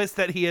lowest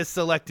that he has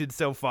selected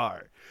so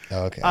far.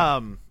 Okay.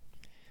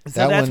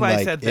 So that's why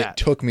I said that. It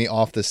took me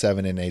off the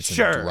 7 and 8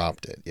 Sure. and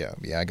dropped it. Yeah,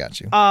 I got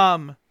you.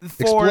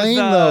 Explain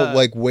though,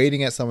 like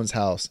waiting at someone's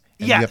house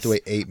and you Yes. have to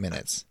wait 8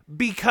 minutes.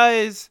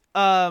 Because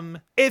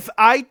if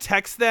I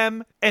text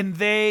them and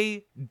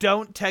they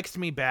don't text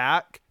me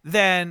back,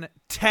 then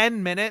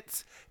 10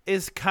 minutes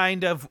is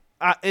kind of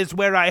is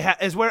where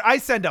I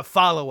send a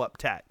follow-up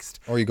text.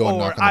 Or you go and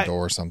knock on the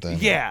door or something.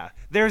 Yeah,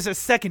 there's a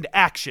second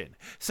action.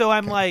 So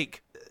I'm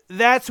like,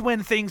 that's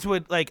when things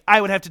would, like,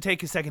 I would have to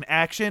take a second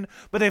action.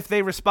 But if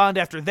they respond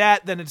after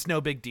that, then it's no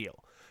big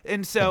deal.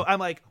 And so I'm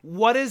like,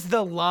 what is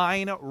the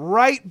line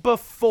right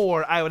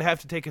before I would have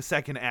to take a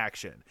second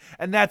action?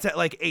 And that's at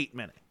like 8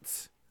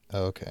 minutes.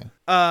 Okay.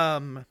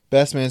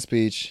 Best man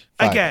speech.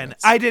 5 Again,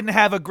 minutes. I didn't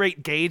have a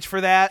great gauge for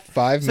that.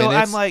 5 so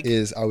minutes I'm like,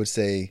 is, I would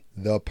say,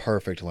 the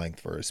perfect length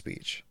for a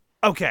speech.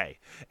 okay.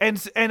 And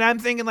I'm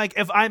thinking, like,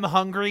 if I'm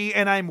hungry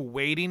and I'm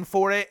waiting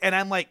for it and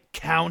I'm like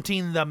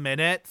counting the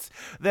minutes,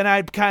 then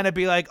I'd kind of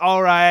be like,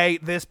 all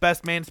right, this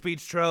best man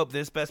speech trope,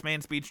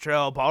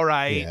 all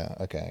right. Yeah,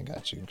 okay, I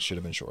got you. Should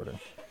have been shorter.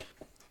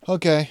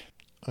 Okay.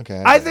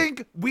 I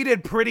think we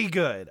did pretty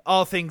good,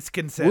 all things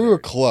considered. We were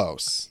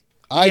close.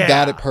 I Yeah.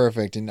 got it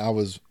perfect, and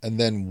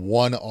then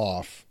one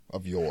off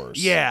of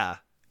yours. Yeah.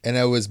 And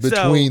it was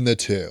between the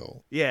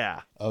two.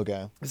 Yeah.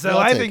 Okay. So Well,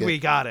 I'll I take think it. we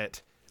got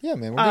it. Yeah,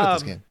 man, we're good at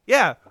this game.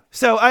 Yeah.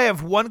 So I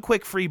have one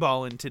quick free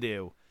balling to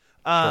do.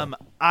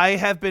 I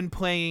have been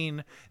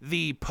playing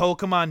the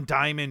Pokemon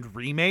Diamond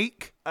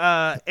remake.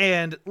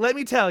 And let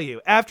me tell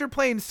you, after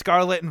playing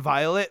Scarlet and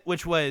Violet,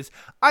 which was,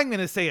 I'm going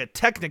to say, a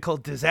technical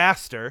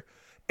disaster,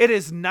 it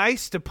is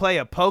nice to play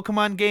a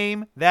Pokemon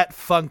game that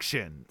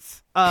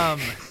functions.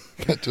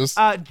 That just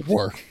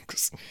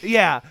works.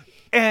 Yeah.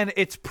 And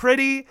it's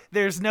pretty.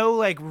 There's no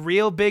like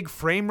real big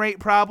frame rate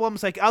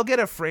problems. Like I'll get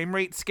a frame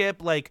rate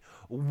skip like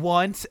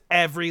once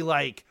every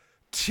like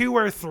 2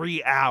 or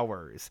 3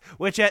 hours,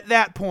 which at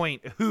that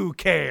point, who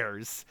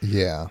cares?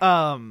 Yeah.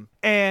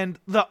 And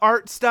the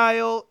art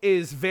style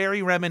is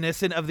very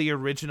reminiscent of the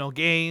original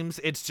games.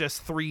 It's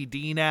just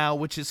 3D now,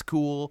 which is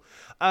cool.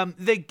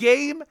 The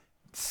game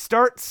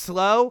starts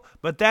slow,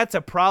 but that's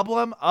a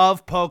problem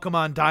of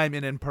Pokemon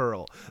Diamond and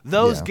Pearl.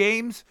 Those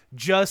games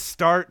just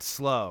start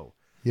slow.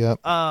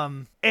 Yep.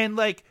 And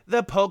like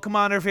the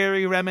Pokemon are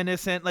very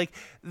reminiscent. Like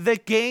the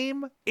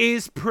game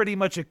is pretty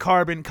much a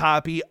carbon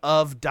copy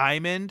of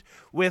Diamond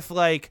with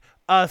like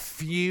a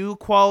few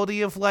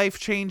quality of life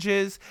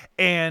changes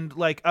and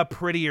like a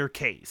prettier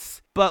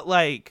case. But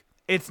like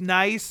it's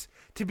nice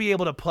to be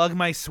able to plug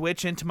my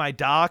Switch into my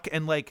dock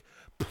and like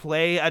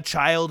play a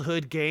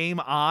childhood game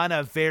on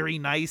a very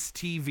nice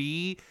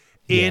TV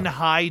in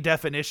high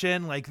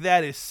definition. Like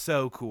that is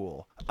so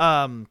cool.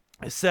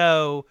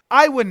 So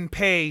I wouldn't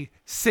pay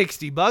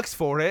 $60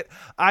 for it.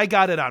 I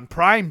got it on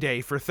Prime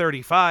Day for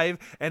 $35,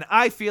 and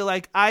I feel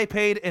like I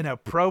paid an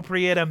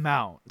appropriate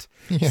amount.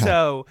 Yeah.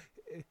 So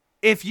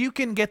if you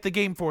can get the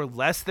game for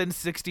less than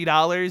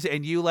 $60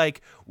 and you like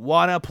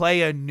want to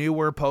play a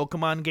newer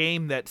Pokemon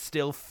game that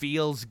still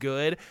feels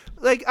good,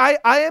 like I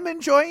am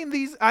enjoying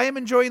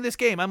this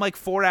game. I'm like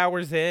 4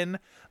 hours in.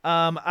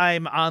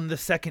 I'm on the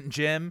second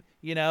gym,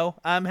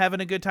 I'm having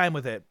a good time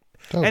with it.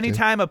 Okay.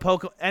 Anytime a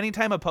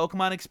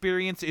Pokemon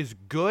experience is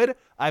good,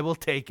 I will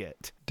take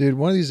it. Dude,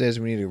 one of these days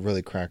we need to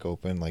really crack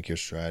open like your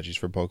strategies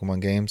for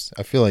Pokemon games.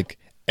 I feel like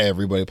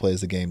everybody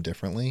plays the game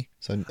differently,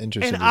 so I'm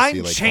interested And to I'm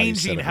see like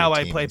changing how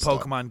I you set up your team play and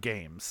stuff. Pokemon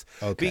games.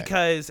 Okay.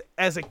 Because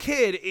as a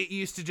kid, it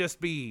used to just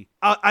be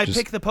I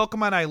pick the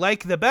Pokemon I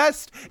like the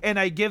best, and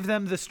I give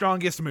them the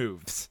strongest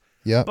moves.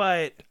 Yep.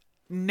 But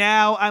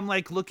now I'm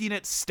like looking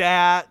at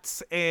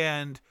stats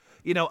and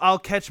I'll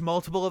catch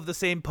multiple of the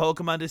same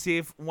Pokemon to see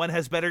if one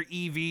has better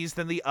EVs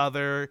than the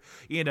other,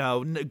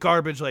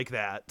 garbage like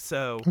that.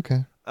 So,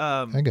 Okay.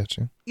 I got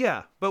you.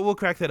 yeah, but we'll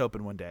crack that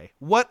open one day.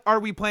 What are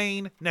we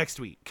playing next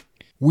week?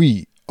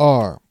 We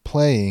are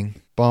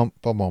playing We're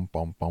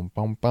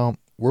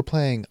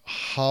playing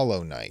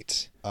Hollow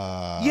Knight.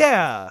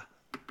 Yeah.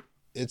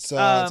 It's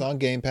on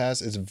Game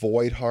Pass. It's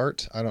Void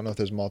Heart. I don't know if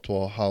there's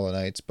multiple Hollow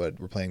Knights, but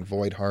we're playing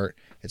Void Heart.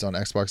 It's on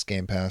Xbox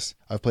Game Pass.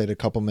 I've played a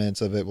couple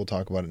minutes of it. We'll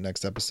talk about it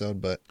next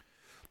episode, but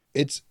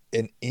it's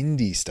an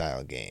indie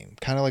style game,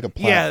 kind of like a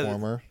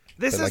platformer.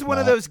 This is like one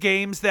of not. those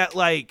games that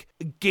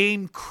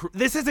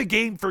this is a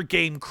game for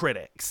game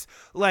critics.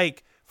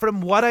 Like,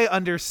 from what I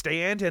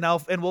understand, and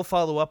we'll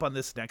follow up on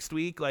this next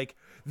week, like,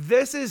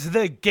 this is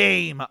the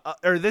game,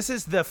 or this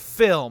is the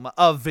film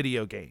of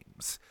video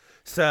games.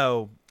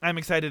 So I'm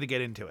excited to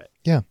get into it.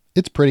 Yeah,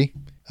 it's pretty,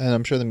 and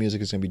I'm sure the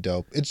music is gonna be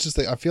dope. It's just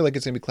I feel like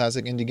it's gonna be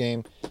classic indie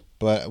game,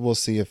 but we'll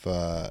see if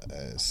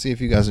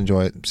you guys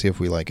enjoy it, see if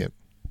we like it.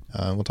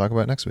 We'll talk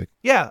about it next week.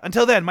 Yeah.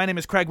 Until then, my name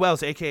is Craig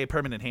Wells, aka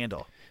Permanent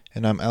Handle,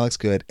 and I'm Alex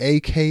Good,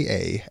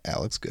 aka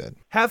Alex Good.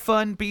 Have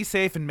fun, be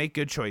safe, and make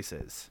good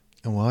choices.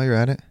 And while you're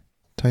at it,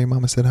 tell your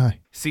mama I said hi.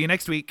 See you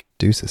next week.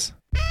 Deuces.